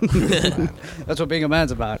was. Oh. That's what being a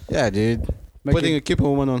man's about. Yeah, dude. Make Keep a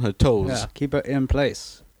woman on her toes. Yeah, keep it in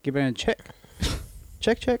place. Keep it in check.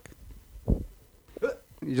 check.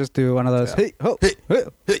 You just do one of those. Yeah. Hey, ho, Hey.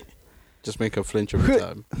 hey. Just make her flinch every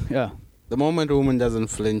time. Yeah, The moment a woman doesn't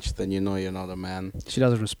flinch, then you know you're not a man. she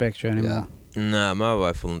doesn't respect you anymore. Nah, my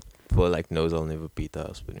wife knows I'll never beat her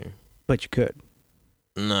husband. But you could.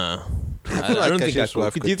 Nah. feel I like don't think I Kashif's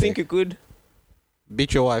wife could. could Do you think take- you could?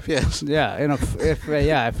 Beat your wife, yes. Yeah,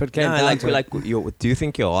 if it came Nah, down like, to it. do you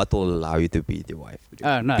think your heart will allow you to beat your wife?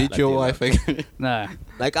 Oh no, Beat like your you wife again. no.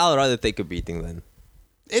 Like, I'll rather take a beating than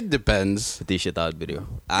It depends. put this shit out video.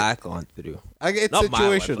 I can't video. It's Not my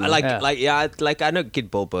wife. situational. Like I know kid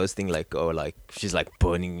ball posting like, oh, like she's like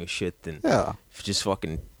burning your shit and Yeah. just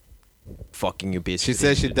fucking you bitch. She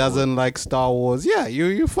says she doesn't like Star Wars. Yeah,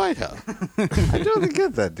 you fight her. I don't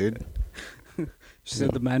get that, dude. She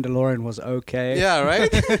said the Mandalorian was okay. Yeah,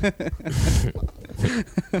 right?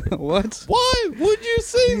 What? Why would you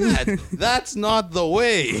say that? That's not the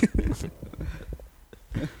way.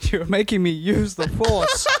 You're making me use the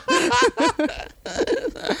Force.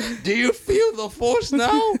 Do you feel the force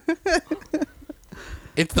now?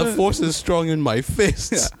 It's the force is strong in my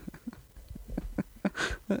fists.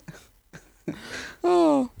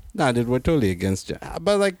 Oh. Nah, dude, we're totally against you.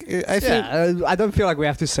 But, like, I think... Yeah, I don't feel like we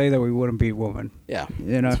have to say that we wouldn't beat women. Yeah.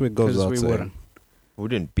 You know, That's what goes 'cause without we saying.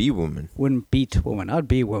 wouldn't be woman. wouldn't beat women. I'd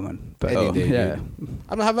be woman, but Any day, yeah,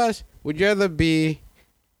 I don't have asked, would you rather be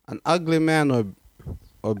an ugly man or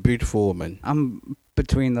a beautiful woman? I'm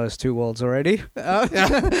between those two worlds already.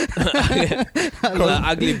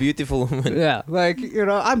 Ugly, beautiful woman. Yeah, like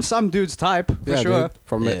I'm some dude's type for sure. Dude.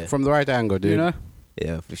 From Yeah. from the right angle, dude. You know,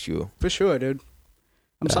 Yeah, for sure. for sure, dude.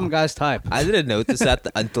 I'm Yeah. some guy's type. I didn't notice that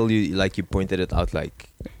until you pointed it out and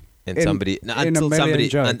In- somebody no, in a until million somebody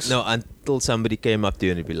jokes. until somebody came up to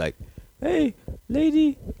you and be like, "Hey,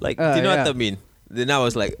 lady," like, do you know yeah. what I mean? Then I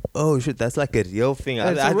was like, "Oh shit, that's like a real thing."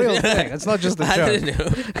 It's a real thing. It's not just a I joke. didn't know.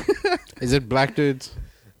 Is it black dudes?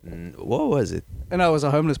 What was it? And I was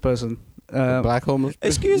a homeless person. Black homeless?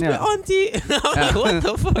 Excuse me, yeah. auntie. What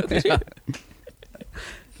the fuck?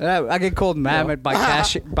 I get called ma'am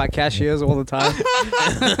by cashiers all the time.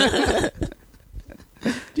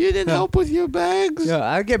 You didn't help with your bags? Yeah,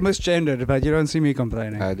 I get misgendered, but you don't see me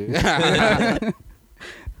complaining. I do. I'm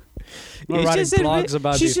not writing blogs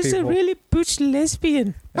about she's these just people. a really butch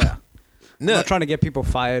lesbian. Yeah. I'm No, not trying to get people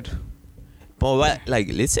fired. but what,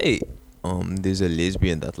 let's say there's a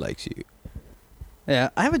lesbian that likes you. Yeah,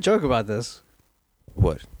 I have a joke about this.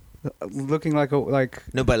 What? Looking like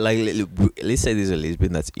No, but let's say there's a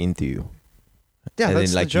lesbian that's into you. yeah, And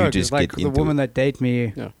that's then, the you joke. just It's like get the into women that date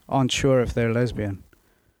me Yeah. aren't sure if they're lesbian.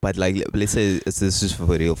 But let's say this is for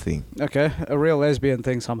a real thing. Okay, a real lesbian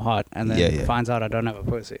thinks I'm hot, and then Yeah. finds out I don't have a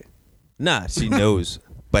pussy. Nah, she knows,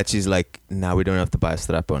 but she's like, "Nah, we don't have to buy a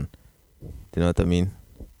strap-on." Do you know what I mean?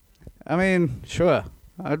 I mean, sure.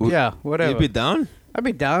 Would- Yeah, whatever. You'd be down? I'd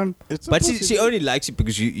be down. But she only likes you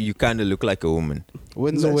because you kind of look like a woman.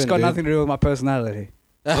 Wins a It's win, got dude. nothing to do with my personality.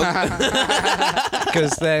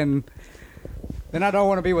 Because then I don't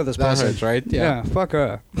want to be with this That person. hurts, right? Yeah, fuck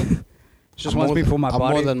her. She just wants me for my I'm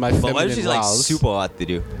body. more than my But feminine what if she's like vows. super hot to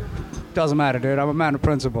you? Doesn't matter, dude. I'm a man of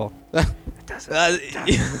principle. Listen,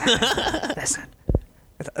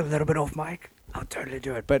 with a little bit off mic, I'll totally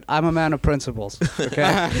do it. But I'm a man of principles,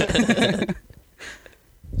 okay?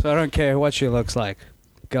 So I don't care what she looks like.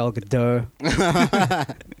 Gal Gadot.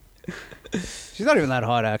 She's not even that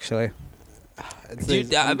hot, actually.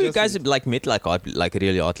 Have you guys like met like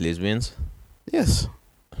really hot lesbians? Yes.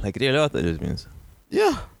 Like really hot lesbians?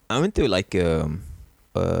 Yeah. I went to like a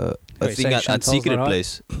Wait, thing saying at Chantal's Secret not hot?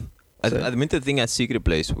 Place. I went to a thing at Secret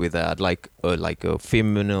Place with like a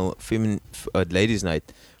feminine ladies'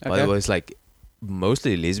 night. But Okay. it was like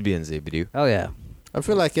mostly lesbians there, bro. Oh, yeah. I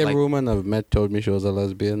feel like every Like- woman I've met told me she was a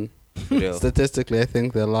lesbian. Real. Statistically, I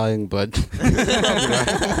think they're lying, but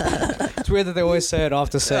It's weird that they always say it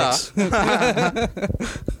after sex.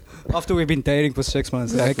 After we've been dating for 6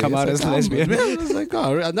 months, they come out as lesbian. It's like,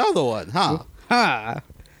 oh, another one, huh? Ha!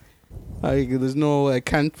 I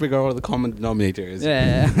can't figure out what the common denominator is.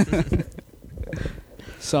 Yeah.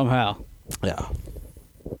 Somehow. Yeah.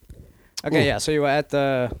 Okay, Ooh. yeah, so you were at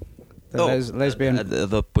the lesbian.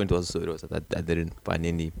 The point was that I didn't find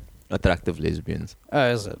any attractive lesbians. Oh,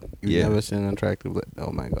 is it? You've Yeah. never seen an attractive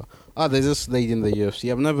oh my god. Oh, there's this lady in the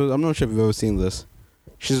UFC. I'm not sure if you've ever seen this.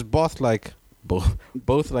 She's both like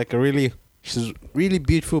she's really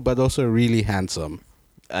beautiful but also really handsome.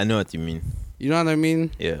 I know what you mean. You know what I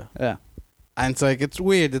mean? Yeah. Yeah. And it's like, it's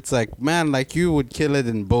weird. It's like, man, like you would kill it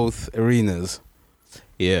in both arenas.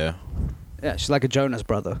 Yeah. Yeah, she's like a Jonas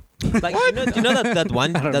brother. Like you know that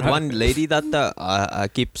one I don't know. one lady that I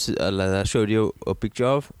I showed you a picture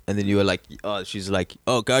of, and then you were like, oh, she's like,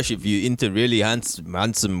 oh gosh, if you into really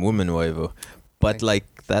handsome women or whatever, but like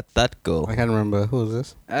that girl, I can't remember. Who is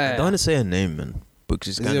this? I don't want to say her name, man, because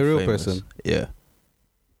she's Is kind it a of real famous. person? Yeah.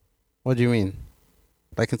 What do you mean?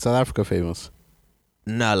 Like in South Africa famous?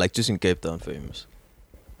 Nah, like just in Cape Town famous.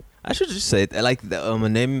 I should just say it. I like her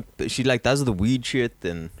name. She like does the weed shit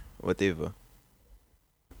and whatever.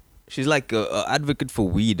 She's like a advocate for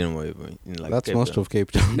weed and whatever. In like That's Cape most Town. of Cape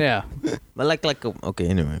Town. Yeah, But like okay,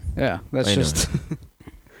 anyway. yeah, that's Anyway. just.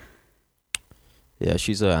 Yeah,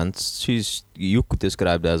 she's you could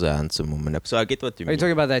describe her as a handsome woman. So I get what you Are you mean.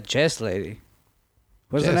 talking about that Jess lady?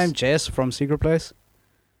 What's her Jess? name? Jess from Secret Place?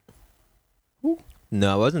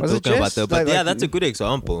 No, I wasn't Was it talking about Jess? her, but Like- yeah, that's a good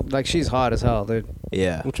example. Like, she's hot as hell, dude.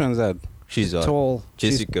 Yeah, Which one's that? she's Tall.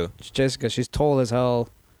 Jessica. She's Jessica. She's tall as hell.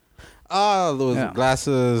 Oh, those Yeah.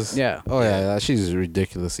 glasses. Yeah. Oh yeah, she's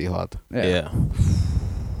ridiculously hot. Yeah.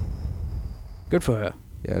 Good for her.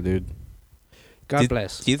 Yeah, dude. God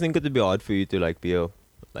bless. Do you think it would be hard for you to like be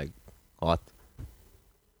hot?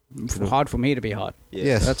 Hard for me to be hot.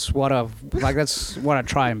 Yes. That's what I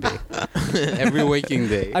try and be. Every waking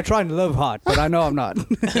day. I try and live hot, but I know I'm not.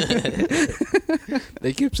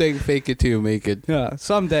 They keep saying fake it till you make it. Yeah,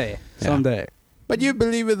 someday. Yeah. Someday. But you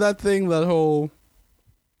believe in that thing, that whole...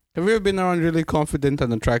 Have you ever been around really confident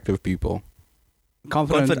and attractive people?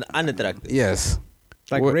 Confident. unattractive. Yes.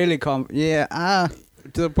 Like, What- really yeah,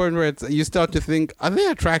 To the point where you start to think, are they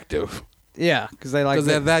attractive? yeah, because they like Because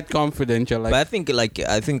they're that confident. You're like, But I think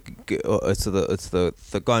it's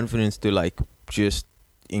the confidence to like just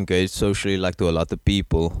engage socially like to a lot of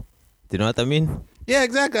people. Do you know what I mean? yeah,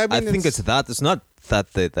 exactly. I think it's that. It's not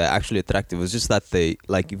that they're actually attractive. It's just that they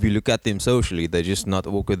like if you look at them socially, they're just not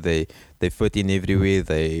awkward. They fit in everywhere.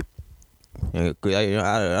 They I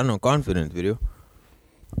don't know, confident. Video.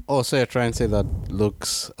 Also, I try and say that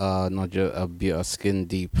looks not just skin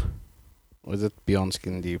deep. Or is it beyond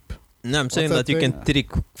skin deep? No, I'm saying What's that you that can trick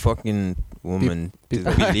fucking women Peop-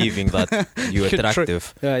 to believing that you're You can trick-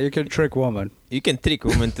 attractive. Yeah, you can trick woman. You can trick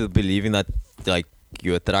women to believing that like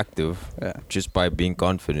you're attractive Yeah. just by being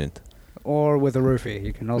confident. Or with a roofie.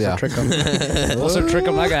 You can also Yeah. trick them. Also trick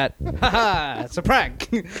them like that. Haha, it's a prank.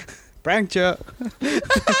 Pranked you.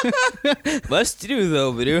 But it's true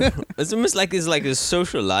though, video. It's almost like it's like a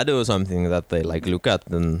social ladder or something that they like look at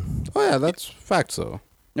and Oh yeah, that's fact. So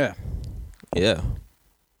Yeah. yeah.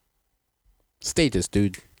 status,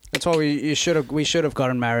 dude. That's why we should have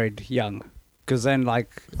gotten married young. Because then,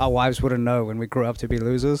 like, our wives wouldn't know when we grew up to be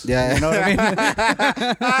losers. Yeah. You know what I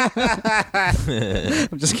mean?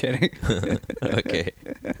 I'm just kidding. Okay.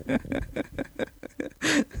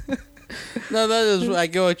 No, that is. I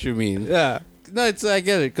get what you mean. Yeah. No, I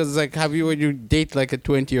get it because like, when you date like a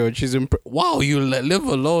 20-year-old, she's wow, you live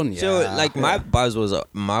alone. Yeah. So like my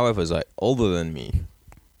wife was like older than me.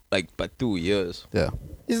 like, but 2 years. Yeah.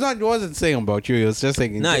 He wasn't saying about you. He was just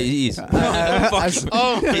saying. No, he is.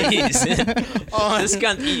 Oh, He is. This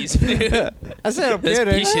cunt is. I said I'm This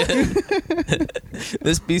kidding. piece,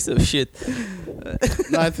 this piece of shit.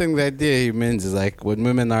 No, I think the idea he means is like when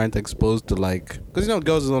women aren't exposed to like, because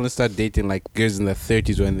girls only start dating like girls in their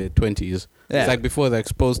 30s or in their 20s. Yeah. It's like before they're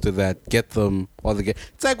exposed to that, get them all the.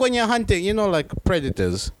 It's like when you're hunting, like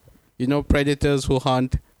predators. Predators who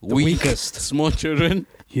hunt The weak, weakest. small children.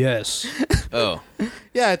 Yes. Oh,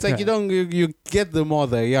 Yeah, it's like Yeah. you get them while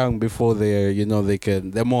they're young before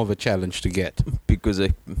they're more of a challenge to get. because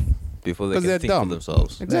before they 'Cause can they're think dumb. for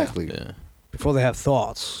themselves. Exactly. Yeah. Before they have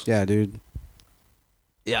thoughts. Yeah, dude.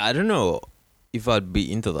 Yeah, I don't know if I'd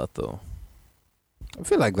be into that though. I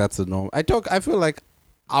feel like that's the norm. I feel like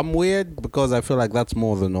I'm weird because I feel like that's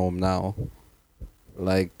more the norm now.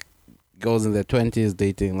 Like girls in their 20s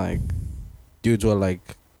dating like dudes who are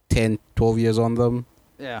like 10, 12 years on them.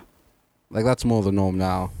 Yeah. Like that's more the norm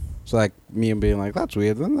now. So like me and being like, that's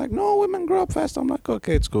weird. And like, no, women grow up fast. I'm like,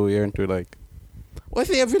 okay, it's cool. You're into like, well,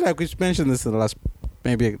 I feel like we mentioned this in the last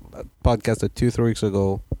maybe a podcast 2-3 weeks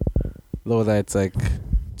ago. Though that it's like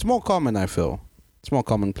it's more common. I feel it's more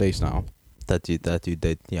commonplace now. That you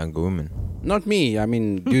date younger women. Not me. I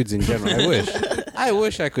mean, dudes in general. I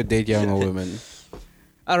wish I could date younger women.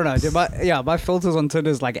 I don't know, dude. My filters on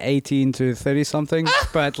Tinder is like 18 to 30 something,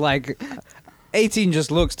 but like 18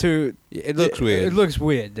 just looks too. It looks weird. It looks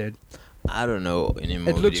weird, dude. I don't know anymore.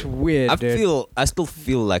 It looks dude. weird, dude. I still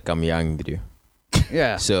feel like I'm young, dude.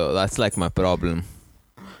 Yeah, So that's like my problem.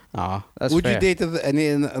 that's Would fair. you date a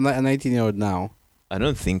 19-year-old now? I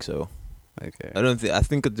don't think so. Okay. I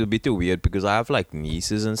think it would be too weird because I have like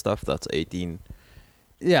nieces and stuff that's 18.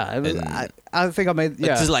 Yeah, it was, And- I think I made.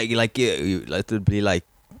 Yeah, It's just like it would be like,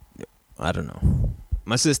 I don't know.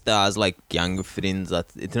 My sister has like younger friends that,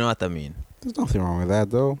 you know what I mean? There's nothing wrong with that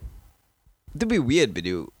though. It'd be weird, but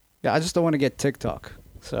you. yeah. I just don't want to get TikTok,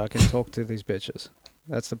 so I can talk to these bitches.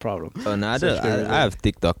 That's the problem. Oh no, Such good I have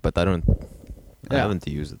TikTok, but I don't. I Yeah. haven't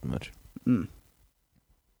used it much. Mm.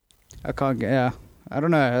 I can't get. Yeah, I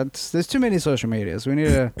don't know. There's too many social medias. We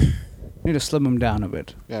need to slim them down a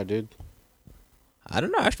bit. Yeah, dude. I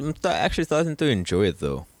don't know. I'm actually starting to enjoy it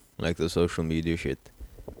though, like the social media shit.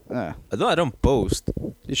 Yeah, Although I don't post,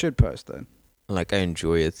 you should post then. like I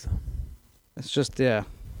enjoy it. It's just I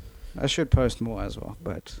should post more as well.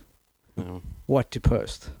 But Yeah. what to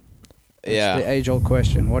post? It's Yeah. the age-old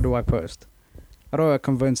question. What do I post? How do I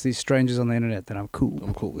convince these strangers on the internet that I'm cool?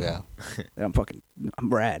 I'm cool. Yeah. That I'm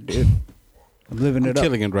rad, dude. I'm living I'm it up.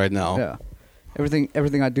 killing it right now. Yeah.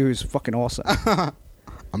 Everything I do is fucking awesome.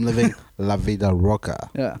 I'm living La Vida Roca.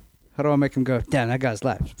 Yeah. How do I make him go, damn, that guy's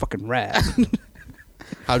life is fucking rad.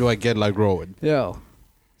 How do I get like Rowan? Yo,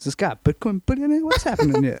 is this guy Bitcoin billionaire? What's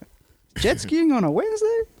happening here? Jet skiing on a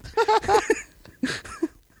Wednesday?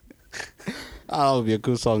 That'll be a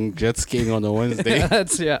cool song. Jet skiing on a Wednesday.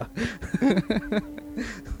 Yeah.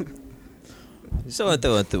 So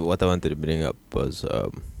what I wanted to bring up was,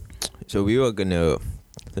 so we were gonna,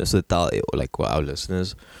 just to tell like our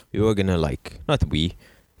listeners, we were gonna like, not we,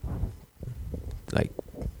 like,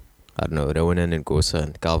 I don't know, Rowan and Gosa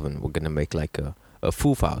and Calvin were gonna make like a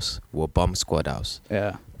foof house or a bomb squad house.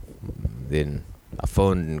 Yeah. Then I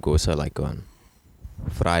phoned Gosa like on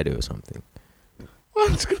Friday or something.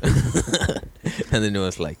 And then it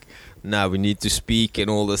was like, nah, we need to speak and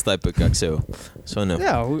all this type of cock. So no.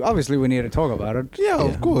 Yeah, obviously we need to talk about it. Yeah, Yeah.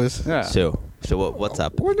 of course. Yeah. So what's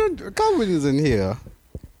up? Well, Calvin isn't here.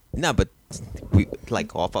 Nah, but we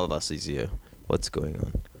like half of us is here. What's going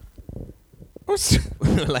on?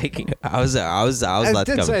 Like I was I that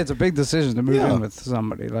did say coming. it's a big decision to move Yeah. in with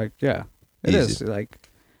somebody. Like, yeah, it Easy. is. Like,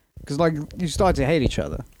 because like you start to hate each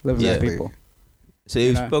other living Yeah. with people. So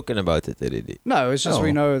you've know. spoken about it already. No, it's just Oh.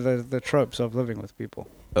 we know the tropes of living with people.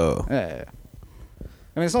 Oh. Yeah.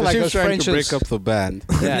 I mean, it's not So like she those was trying to friendships. break up the band.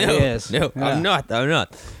 Yeah, no, he is. no, Yeah. I'm not.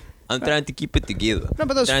 I'm trying to keep it together. No,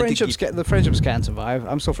 but those Trying to friendships, keep- the friendships can survive.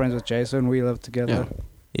 I'm still friends with Jason. We live together.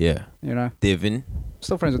 Yeah. You know, Devin.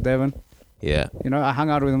 still friends with Devin. Yeah. You know, I hung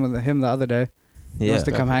out with him the other day. He Yeah. wants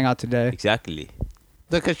to come hang out today. Exactly.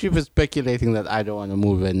 Look, she was speculating that I don't want to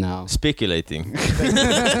move in now. Speculating.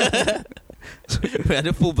 We had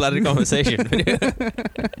a full-blooded conversation.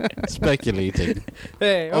 Speculating.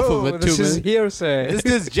 Hey, Off of a this is 2 minute- hearsay. It's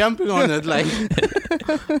just jumping on it like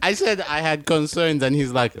I said I had concerns and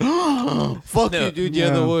he's like, fuck No. you dude, you're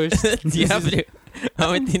the No. worst. Yeah, but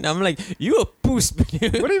I'm like, you a puss. What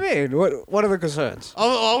do you mean? What are the concerns?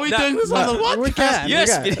 Are we No, doing this on the we podcast? can.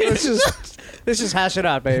 Yes, we we can. did. Let's just Let's just hash it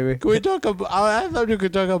out, baby. Can we talk about? I thought you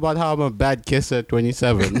could talk about how I'm a bad kisser at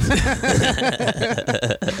 27.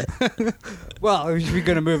 Well, if you're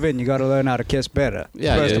gonna move in, you got to learn how to kiss better.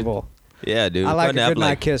 Yeah, first dude. of all, Yeah, dude. I like a Can't have, good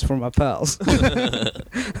night kiss from my pals.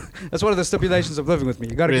 That's one of the stipulations of living with me.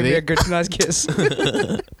 You got to give me Really? a good, nice kiss.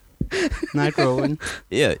 Night Rowan.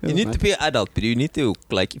 Yeah, you need to be an adult, but you need to,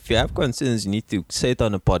 like, if you have concerns, you need to say it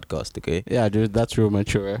on a podcast, okay? Yeah, dude, that's real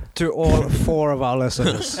mature. To all 4 of our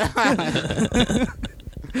listeners.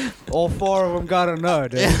 All 4 of them gotta know,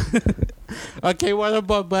 dude. Okay, what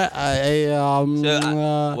about my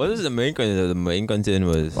What was the main concern? The main concern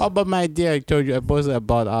was... what about my idea? I told you I posted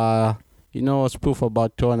about a spoof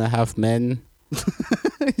about 2.5 men,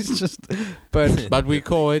 It's just, but but we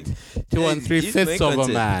call it 2 and 3/5 of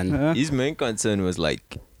a man. His main concern was,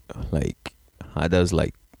 like how does,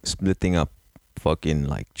 like, splitting up fucking,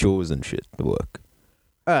 like, chores and shit work.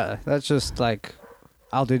 that's just like,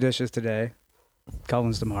 I'll do dishes today,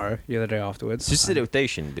 Colin's tomorrow, you're the day afterwards. It's just a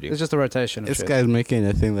rotation, bro. It's just a rotation of This shit. guy's making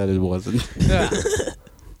a thing that it wasn't. Yeah.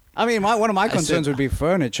 I mean, one of my I said- concerns would be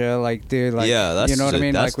furniture, like, dude, like, yeah, that's you know what I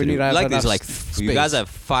mean? that's Like, we need to have like enough there's like you guys space. have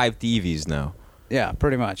 5 TVs now. yeah,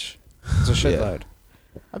 pretty much. It's a shitload.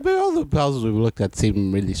 I bet all the houses we've looked at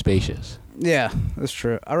seem really spacious. Yeah, that's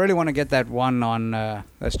true. I really want to get that one on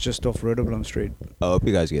that's just off Rudderblom Street. I hope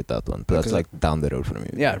you guys get that one. But that's Because- like down the road from you.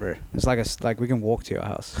 Yeah, bro. It's like like we can walk to your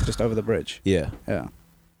house just over the bridge. Yeah. Yeah,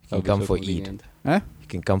 You can come for Eid. You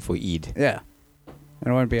can come for Eid. yeah. And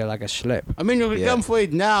it won't be like a schlep. I mean, you can Yeah. come for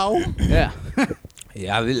it now. Yeah.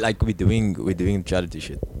 Yeah, we're doing charity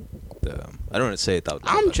shit. I don't want to say it out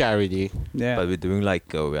loud. I'm charity. Yeah. But we're doing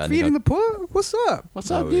like Feeding the poor? What's up? What's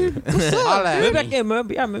No, up, dude? What's up?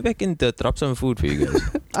 maybe I can drop some food for you guys.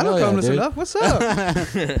 I don't Oh, yeah, homeless dude. enough. What's up?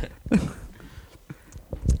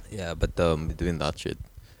 Yeah, but we're doing that shit.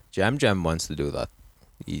 Jam wants to do that.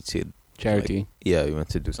 He said, Charity. yeah, he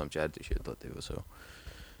wants to do some charity shit, whatever. So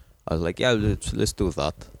I was like, yeah, let's do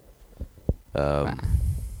that.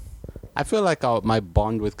 I feel like my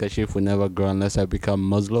bond with Kashif will never grow unless I become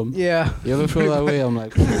Muslim. Yeah. You ever feel that way? I'm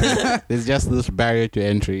like, there's just this barrier to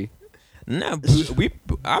entry. No,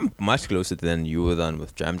 I'm much closer than you were than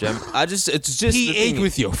with Jam. It's just the He ate thing.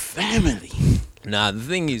 with your family. Nah, the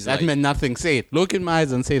thing is, That like, meant nothing. Say it. Look in my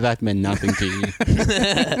eyes and say that meant nothing to you.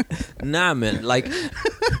 nah, man. Like,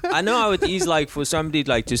 I know how it is, like, for somebody,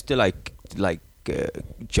 like, just to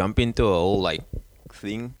jump into a whole like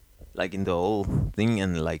thing, like in the whole thing,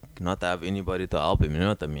 and like not have anybody to help him. You know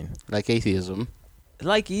what I mean? Like atheism.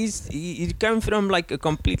 Like he came from like a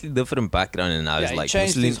completely different background, and I was Yeah, he like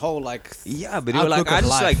changed Muslim. his whole like. Yeah, but you were like, outlook I of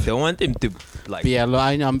just life. like don't want him to like. Yeah, look,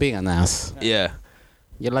 I know I'm being an ass. Yeah.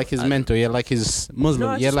 You're like his I- mentor. You're like his Muslim. No,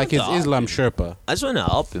 I you're just like his want to Islam help Sherpa. I just want to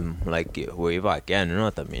help him, like wherever I can. You know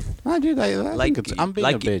what I mean? Ah, dude, I Like, think I'm being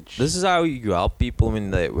like a bitch. this is how you help people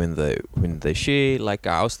when they share like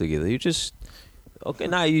a house together. You just okay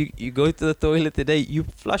now you go to the toilet today. You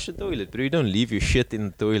flush the toilet, but you don't leave your shit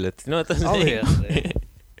in the toilet. You know what I'm saying? Obviously.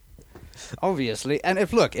 Obviously. And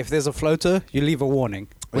if there's a floater, you leave a warning.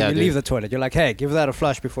 When Yeah, you dude. leave the toilet, you're like, hey, give that a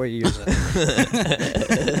flush before you use it.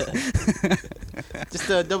 Just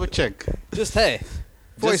double check. Just hey,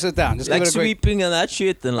 before you sit down, just like give it a quick. sweeping and that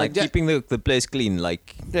shit, and like Like, keeping the place clean.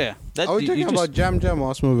 Like Yeah. that. Are we you talking just- about Jam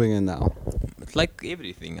whilst moving in now? like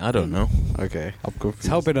everything? I don't know. Okay, I'm confused. It's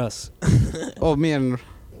helping us. Oh, me and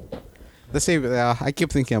the saving. I keep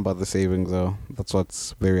thinking about the savings though. That's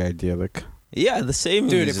what's very idyllic. Yeah, the same.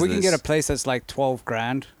 Dude, is if we can get a this. place that's like 12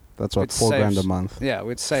 grand, That's what It 4 grand a saves- month. yeah,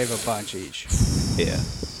 we'd save a bunch each. Yeah,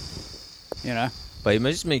 You know? but you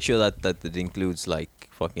must just make sure that it includes like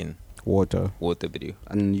fucking Water water video.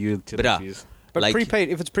 and utilities. But Like- prepaid,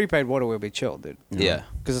 if it's prepaid water, we'll be chilled, dude. Yeah.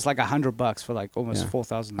 Because it's like $100 for like almost Yeah.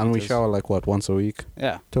 4,000 And we liters. shower like what, once a week?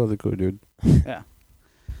 Yeah, Totally cool, dude. yeah.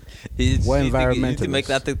 We're You need to make environmentalists.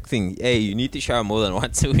 that the thing. Hey, you need to shower more than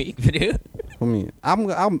once a week, video. For me,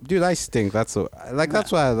 dude, I stink. That's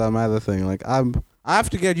that's why I'm other thing. Like I have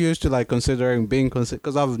to get used to like considering being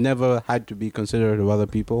because I've never had to be considerate of other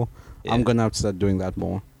people. Yeah. I'm gonna have to start doing that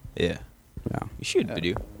more. Yeah, Yeah. you should, Yeah.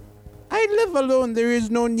 video. I live alone. There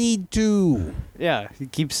is no need to. Yeah, he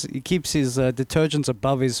keeps his detergents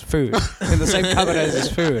above his food in the same cupboard as his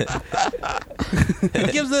food.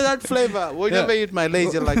 It gives it that flavor. Whenever you eat my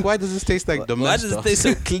Lay's, you're like, why does this taste like Why domestos? does it taste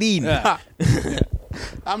so clean? Yeah.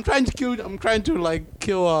 I'm trying to like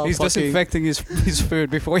kill He's fucking, disinfecting his food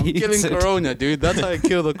before he killing eats it. corona, dude. That's how I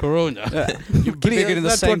kill the corona. Yeah. Keeping it in the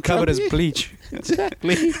That's same what cupboard as Trump- bleach.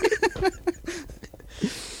 Exactly.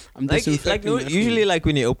 I'm Like disinfecting no, that usually food. like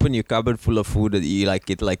when you open your cupboard full of food, you like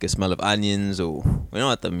get like a smell of onions or you know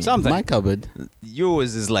what I mean. Something. My cupboard.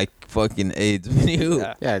 Yours is like fucking AIDS.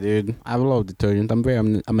 Yeah. Yeah, dude. I love detergent.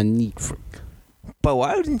 I'm a neat freak. But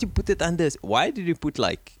why didn't you put it under? Why did you put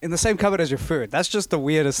like? In the same cupboard as your food. That's just the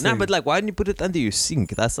weirdest Nah, thing. but like, why didn't you put it under your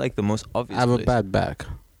sink? That's like the most obvious. I have a place. bad back.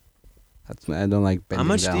 I don't like bending How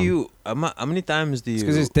much down. do you? How many times do you? It's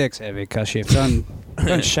because his dick's heavy, Kashif.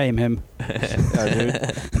 Don't shame him. Yeah,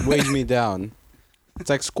 dude. Weighs me down. It's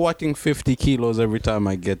like squatting 50 kilos every time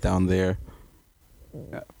I get down there.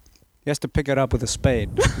 He has to pick it up with a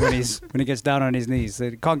spade when he gets down on his knees.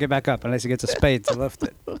 He can't get back up unless he gets a spade to lift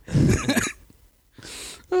it.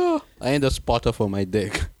 I ain't a spotter for my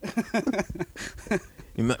dick.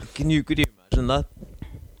 Could you imagine that?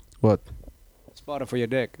 What? Spotter for your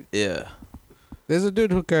dick. Yeah. There's a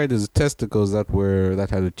dude who carried his testicles that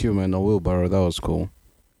had a tumor in a wheelbarrow. That was cool.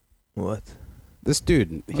 What? This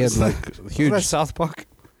dude, he had like Huge. huge. South Park.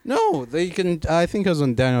 No, they can. I think it was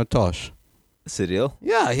on Daniel Tosh. Cereal?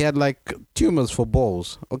 Yeah, he had like tumors for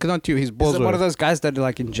balls. Okay, not tumors. His Is balls it were one of those guys that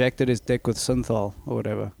like injected his dick with synthol or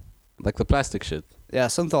whatever? like the plastic shit. Yeah,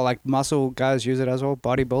 synthol, like muscle guys use it as well.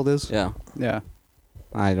 Bodybuilders. Yeah, Yeah.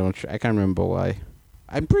 I can't remember why.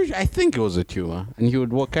 I'm pretty sure, I think it was a tumor, and he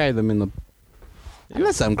would carry them in the.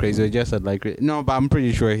 Unless I'm crazy, I just had like no, but I'm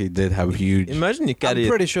pretty sure he did have huge. Imagine you I'm carry.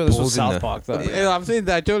 pretty sure this was balls in South there. Park though. Yeah, I'm saying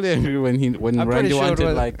that I totally agree when I'm pretty Randy sure it wanted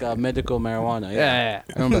was- like medical marijuana. Yeah.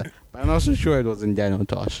 I remember. But I'm also sure it was in Daniel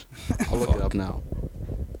Tosh. I'll look it up now.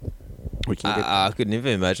 We can get I could never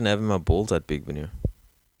imagine having my balls that big when you.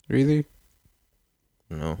 really.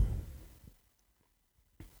 No.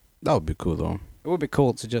 That would be cool though. It would be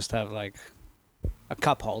cool to just have like a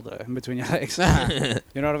cup holder in between your legs.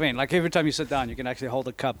 You know what I mean? Like every time you sit down, you can actually hold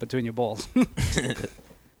a cup between your balls. It's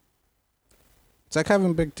like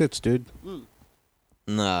having big tits, dude.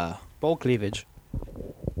 Nah. Ball cleavage.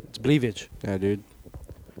 It's bleavage. Yeah, dude.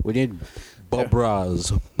 We need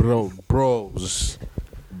bras, bros, bros,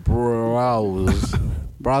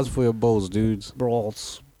 bras for your balls, dudes.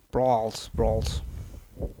 Brawls.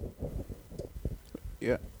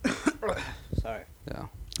 Yeah. Sorry. Yeah.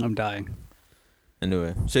 I'm dying.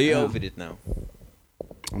 Anyway, so you're Yeah. over it now.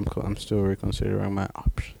 I'm cool. I'm still reconsidering my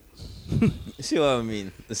options. See what I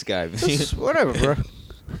mean? This guy. Whatever, bro.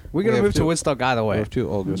 We're gonna have move to to- Woodstock either We way. have 2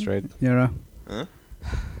 August, right? You know? Huh?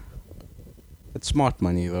 It's smart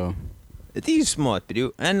money though. It is smart,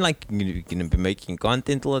 dude. And like you're gonna be making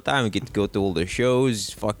content all the time. You get to go to all the shows.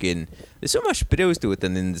 Fucking, there's so much pros to it.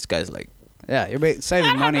 And then this guy's like, Yeah, you're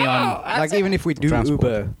saving money on like even if we do Transport.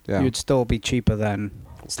 Uber, Yeah. you'd still be cheaper than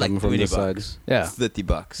it's like Coming from 20 the side. bucks. yeah.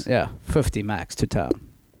 $30. Yeah, 50 max to town.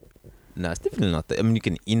 No, it's definitely not. I mean, you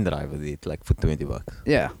can in-drive with it like for $20.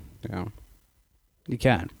 Yeah, Yeah. you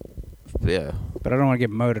can. Yeah. But I don't want to get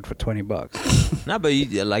murdered for $20. Nah, but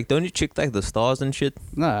you, like, don't you check like the stars and shit?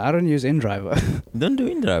 No, I don't use InDriver. Don't do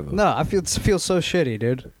in-drive. No, I feel so shitty,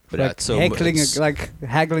 dude. But like that's so heckling, it's- like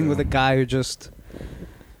haggling with a guy who just.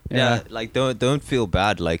 Yeah, like don't feel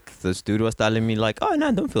bad. Like this dude was telling me, like, oh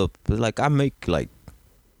no, don't feel. But like I make like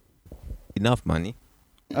enough money.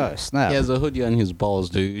 Oh snap! He has a hoodie on his balls,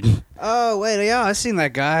 dude. Oh wait, yeah, I seen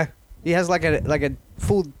that guy. He has like a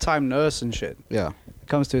full-time nurse and shit. Yeah.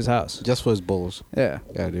 Comes to his house. Just for his balls. Yeah.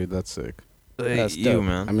 Yeah, dude, that's sick. That's you dope.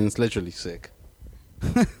 man. I mean, it's literally sick.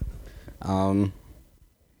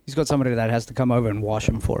 He's got somebody that has to come over and wash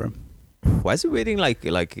him for him. Why is he wearing like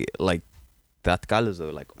that color though,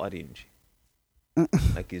 like orange?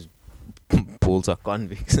 Like his balls are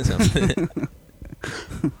convicts or something.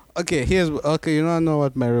 Okay, you know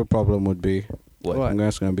what my real problem would be? What? What? I'm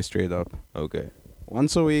just gonna be straight up. Okay.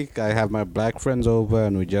 Once a week, I have my black friends over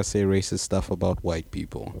and we just say racist stuff about white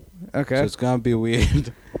people. Okay. So it's gonna be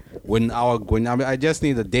weird I just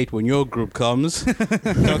need a date when your group comes.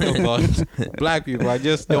 Talk about black people. I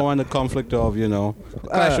just don't want a conflict of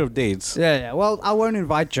clash of dates. Yeah. Well, I won't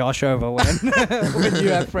invite Josh over when when you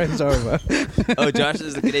have friends over. Oh, Josh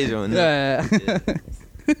is the crazy one. Yeah.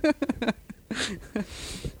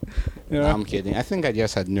 Yeah. I'm kidding. I think I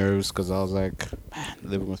just had nerves because I was like, man,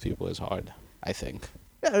 living with people is hard. I think.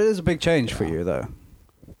 Yeah, it is a big change for you, though.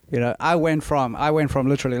 You know, I went from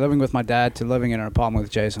literally living with my dad to living in an apartment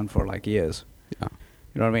with Jason for like years. Yeah.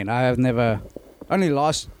 You know what I mean? I have never, only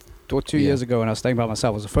last or 2 years ago when I was staying by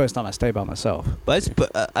myself was the first time I stayed by myself. But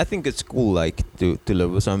I think it's cool, like to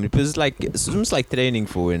live with somebody, because it's almost like training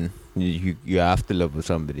for when you have to live with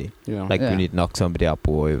somebody, like Yeah. when you knock somebody up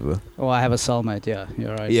or whatever. Oh, I have a cellmate. Yeah,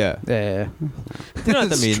 you're right. Yeah. Yeah. You know what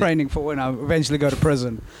I It's mean? training for when I eventually go to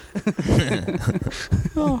prison.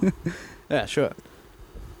 Yeah, sure.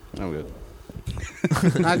 I'm good.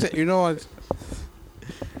 You know what?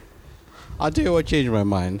 I'll tell you what changed my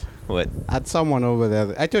mind. What? I had someone over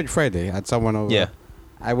there. I told you Friday. I had someone over. Yeah.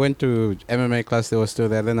 I went to MMA class. They were still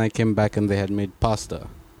there. Then I came back and they had made pasta.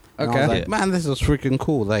 And I Okay. was like, Yeah. man, this is freaking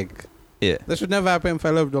cool. Like, Yeah. this should never happen if I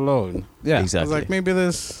lived alone. Yeah. I Exactly. was like, maybe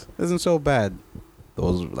this isn't so bad. There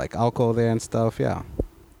was like alcohol there and stuff. Yeah. I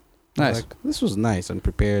was Nice. Like, this was nice and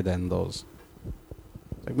prepared and those.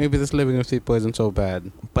 Like maybe this living with people isn't so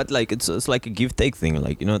bad. But like it's like a give take thing,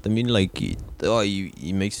 like you know what I mean? Like he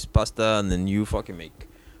makes pasta and then you fucking make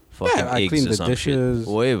fucking I eggs clean or the some dishes. shit.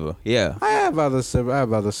 Whatever. Yeah. I have other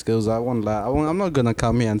skills. I won't lie. I'm not gonna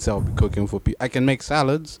come here and say I'll be cooking for people. I can make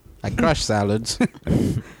salads. I crush salads.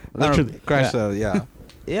 Literally crush yeah. salad. Yeah.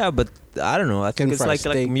 Yeah, but I don't know. I Can think it's fry like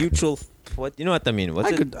steak. mutual. What you know what I mean?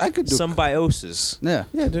 What's I could do. symbiosis? Yeah.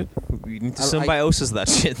 Yeah, dude. We need to I- symbiosis that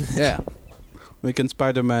shit. Yeah. We can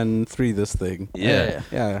Spider-Man 3 this thing. Yeah.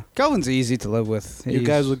 Yeah. Calvin's easy to live with. You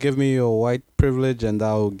guys will give me your white privilege, and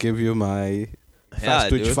I'll give you my fast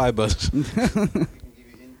twitch dude. fibers.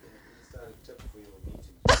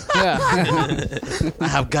 Yeah. I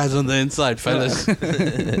have guys on the inside, fellas.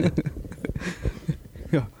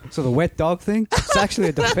 Yeah. So the wet dog thing? It's actually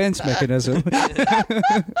a defense mechanism.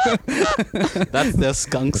 That's their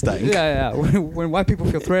skunk stank. Yeah, yeah. When white people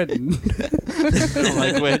feel threatened, I'm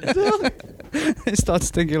like, wait. it starts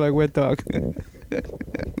stinking like wet dog.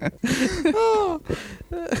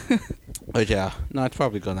 But yeah, no, it's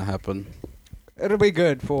probably gonna happen. It'll be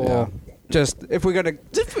good for Yeah. just if we're gonna.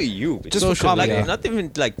 Just for you, but Just for Socially, like yeah. not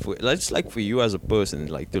even like for just like for you as a person,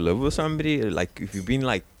 like to live with somebody. Like if you've been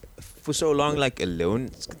like for so long like alone,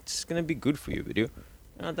 it's gonna be good for you, but you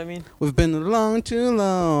know what I mean? We've been alone too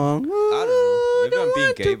long. I don't know. Maybe I'm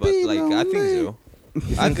being gay, but like I think so.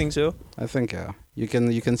 I think so. I think yeah. You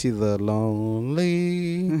can see the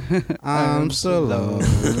lonely. I'm so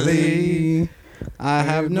lonely. I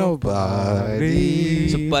have nobody.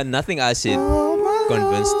 So, but nothing I said Oh my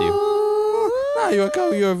convinced you.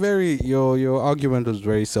 No, you're very your argument was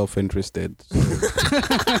very self-interested.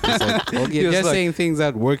 It's like, well, you're Just just like- saying things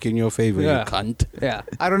that work in your favor, Yeah. you cunt. Yeah,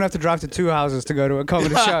 I don't have to drive to 2 houses to go to a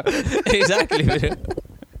comedy show. Exactly. but-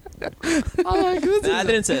 Oh my goodness. Nah, I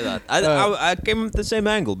didn't say that. I came at the same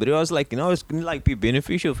angle, but it was like, you know, it's gonna like be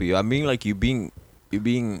beneficial for you. I mean, like you being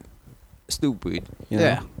stupid. You know?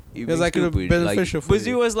 Yeah. You Because being I could have stupid, beneficial like, for but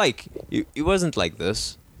you. it was like, it wasn't like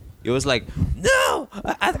this. It was like, no,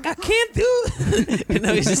 I can't do it. You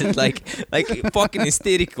know, it's just like fucking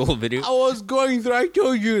hysterical, but it, I was going through. I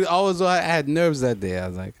told you, I had nerves that day. I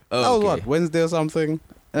was like, Oh, that was okay. what, Wednesday or something.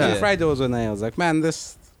 Yeah. And Friday was when I was like, man,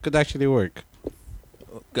 this could actually work.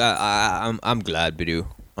 I'm glad, Bidu.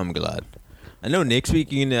 I'm glad. I know next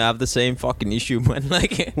week you're gonna have the same fucking issue, man.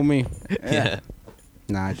 Like, For me, yeah.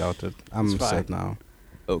 nah, I doubt it. I'm It's fine. set now.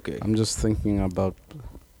 Okay. I'm just thinking about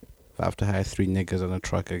if I have to hire 3 niggas on a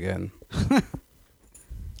truck again.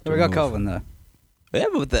 We got Calvin though. Yeah,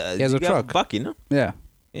 but the, He has you a got truck. Bucky, no? Yeah,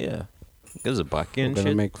 Yeah. There's a Bucky I'm and gonna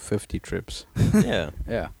shit. make 50 trips. Yeah.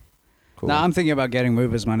 yeah. Cool. Now I'm thinking about getting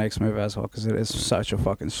Move as my next move as well because it is such a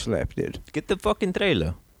fucking slap, dude. Get the fucking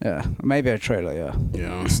trailer. Yeah, maybe a trailer. Yeah.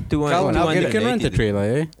 yeah. It's 200, Calvin, I'll get You can rent a trailer,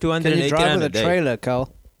 eh? 280 Can you drive with rand a a day. trailer,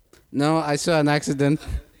 Cal? No, I saw an accident.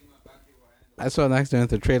 I saw an accident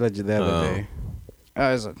with a trailer the other Oh. day.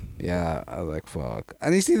 Oh, is it? Yeah, I was like, fuck.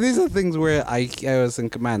 And you see, these are things where I was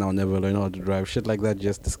thinking, man, I'll never learn how to drive. Shit like that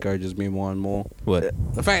just discourages me more and more. What?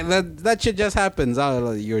 The fact that shit just happens.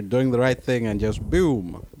 You're doing the right thing and just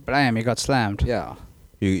boom. Blam! He got slammed. Yeah.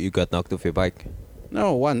 You got knocked off your bike?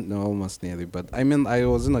 No, almost nearly. But I mean, I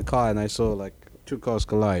was in a car and I saw like 2 cars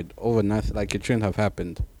collide over nothing. Like it shouldn't have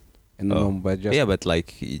happened. In the moment, but just Yeah, but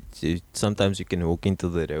like sometimes you can walk into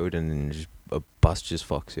the road and then just, a bus just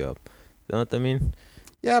fucks you up. You know what I mean?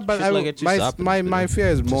 yeah, but shit like it just happens, my but fear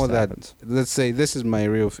is just more that happens. let's say this is my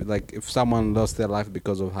real like if someone lost their life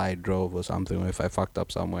because of how I drove or something, or if I fucked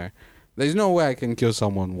up somewhere, there's no way I can kill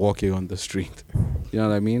someone walking on the street. You know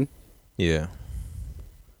what I mean? Yeah.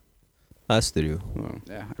 That's true. Well,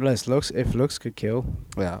 Yeah. Unless if looks could kill.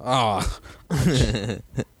 yeah. Oh,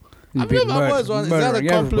 you'd I've be never was one. Is that a murdering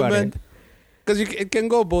everybody. compliment? Because it can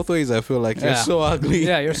go both ways. I feel like you're Yeah. so ugly.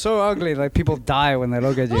 Yeah, you're so ugly. Like people die when they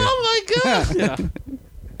look at you. Oh my god.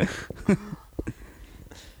 yeah.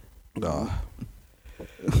 Oh.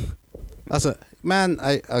 That's a man.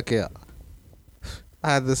 I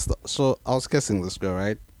had this. So I was kissing this girl,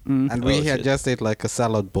 right? Mm. And we Oh, had shit. just ate like a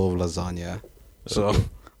salad bowl of lasagna. So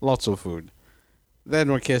lots of food.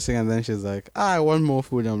 Then we're kissing and then she's like, I want more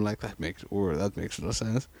food. I'm like, that makes no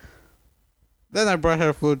sense. Then I brought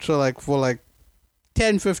her food, so like for like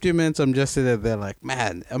 10-15 minutes I'm just sitting there like,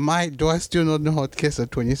 man, do I still not know how to kiss at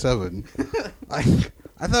 27? I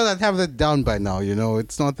thought I'd have that down by now, you know,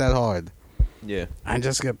 it's not that hard. Yeah. And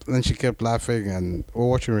then she kept laughing, and we're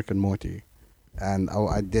watching Rick and Morty, and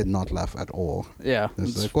I did not laugh at all. Yeah.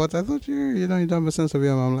 It's like, what? I thought you don't have a sense of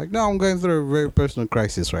humor. I'm like, no, I'm going through a very personal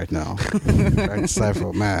crisis right now. Trying to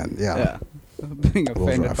decipher, man. Yeah. Being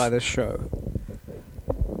offended rough. by this show.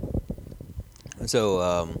 So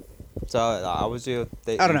how was your?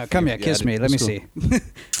 I don't know. Come here, kiss me. Let me see.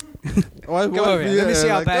 Come over here. Let me see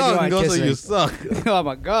how bad you are at kissing. You suck. Oh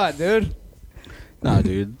my god, dude! Nah,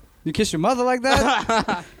 dude. You kiss your mother like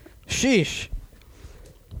that? Sheesh.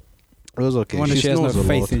 It was okay. I wonder she has no snores a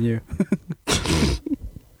faith lot. in you.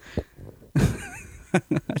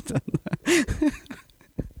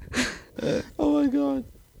 Oh my god.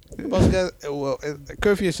 Well,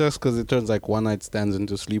 curfew is just because it turns like one night stands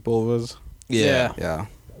into sleepovers. Yeah. Yeah.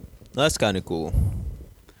 That's kind of cool.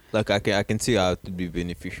 Like I can see how it would be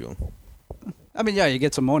beneficial. I mean, yeah, you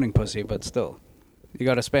get some morning pussy, but still, you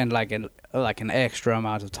got to spend like an extra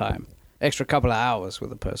amount of time, extra couple of hours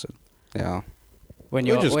with a person. Yeah. When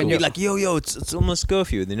Which you're is when cool. you're You're like, yo, it's almost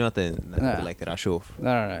curfew. Then you know what? Then Yeah. like rush off.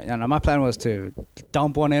 no. My plan was to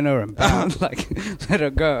dump one in her and bounce, like let her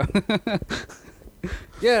go.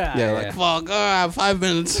 Yeah, like, fuck, 5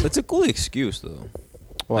 minutes. It's a cool excuse though.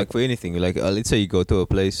 What? Like for anything, like let's say you go to a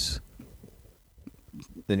place,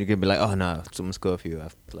 then you can be like, oh no, it's almost curfew. I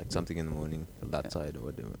have like something in the morning on that side or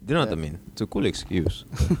whatever. Do you know what I mean? It's a cool excuse.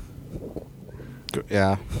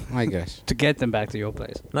 Yeah, I guess. to get them back to your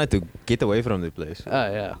place. Not to get away from the place. Oh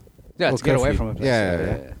yeah, yeah, Well, to get away curfew. from a place.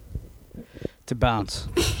 Yeah. To bounce.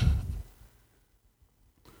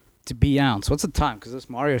 To be ounce. What's the time? Because this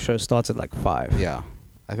Mario show starts at like 5. Yeah.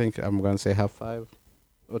 I think I'm going to say 5:30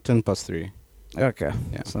 or 3:10. Okay.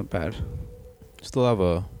 Yeah. It's not bad. Still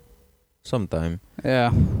have some time.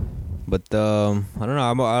 Yeah. But I don't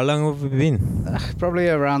know, how long have we been? Probably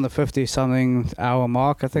around the 50-something hour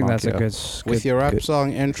mark. I think Mark, that's yeah. a good. With your rap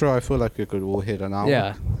song intro, I feel like we'll hit an hour.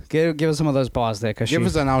 Yeah. Give us some of those bars there, cause Give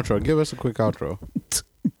us an outro. Give us a quick outro.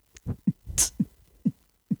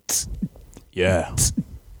 Yeah.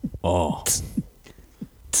 Oh.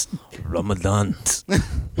 Ramadan.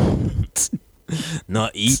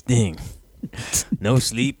 Not eating. No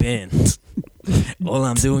sleeping. All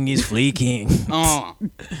I'm doing is fleeking. Oh.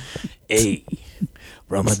 Hey,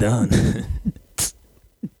 Ramadan.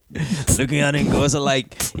 Looking at him goes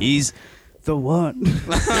like he's the one.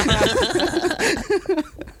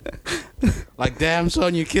 Like, damn,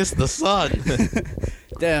 son, you kissed the sun.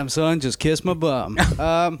 Damn, son, just kiss my bum.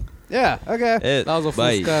 Yeah. Okay. it. That was a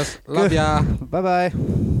Bye. full discuss. Love ya. Bye bye.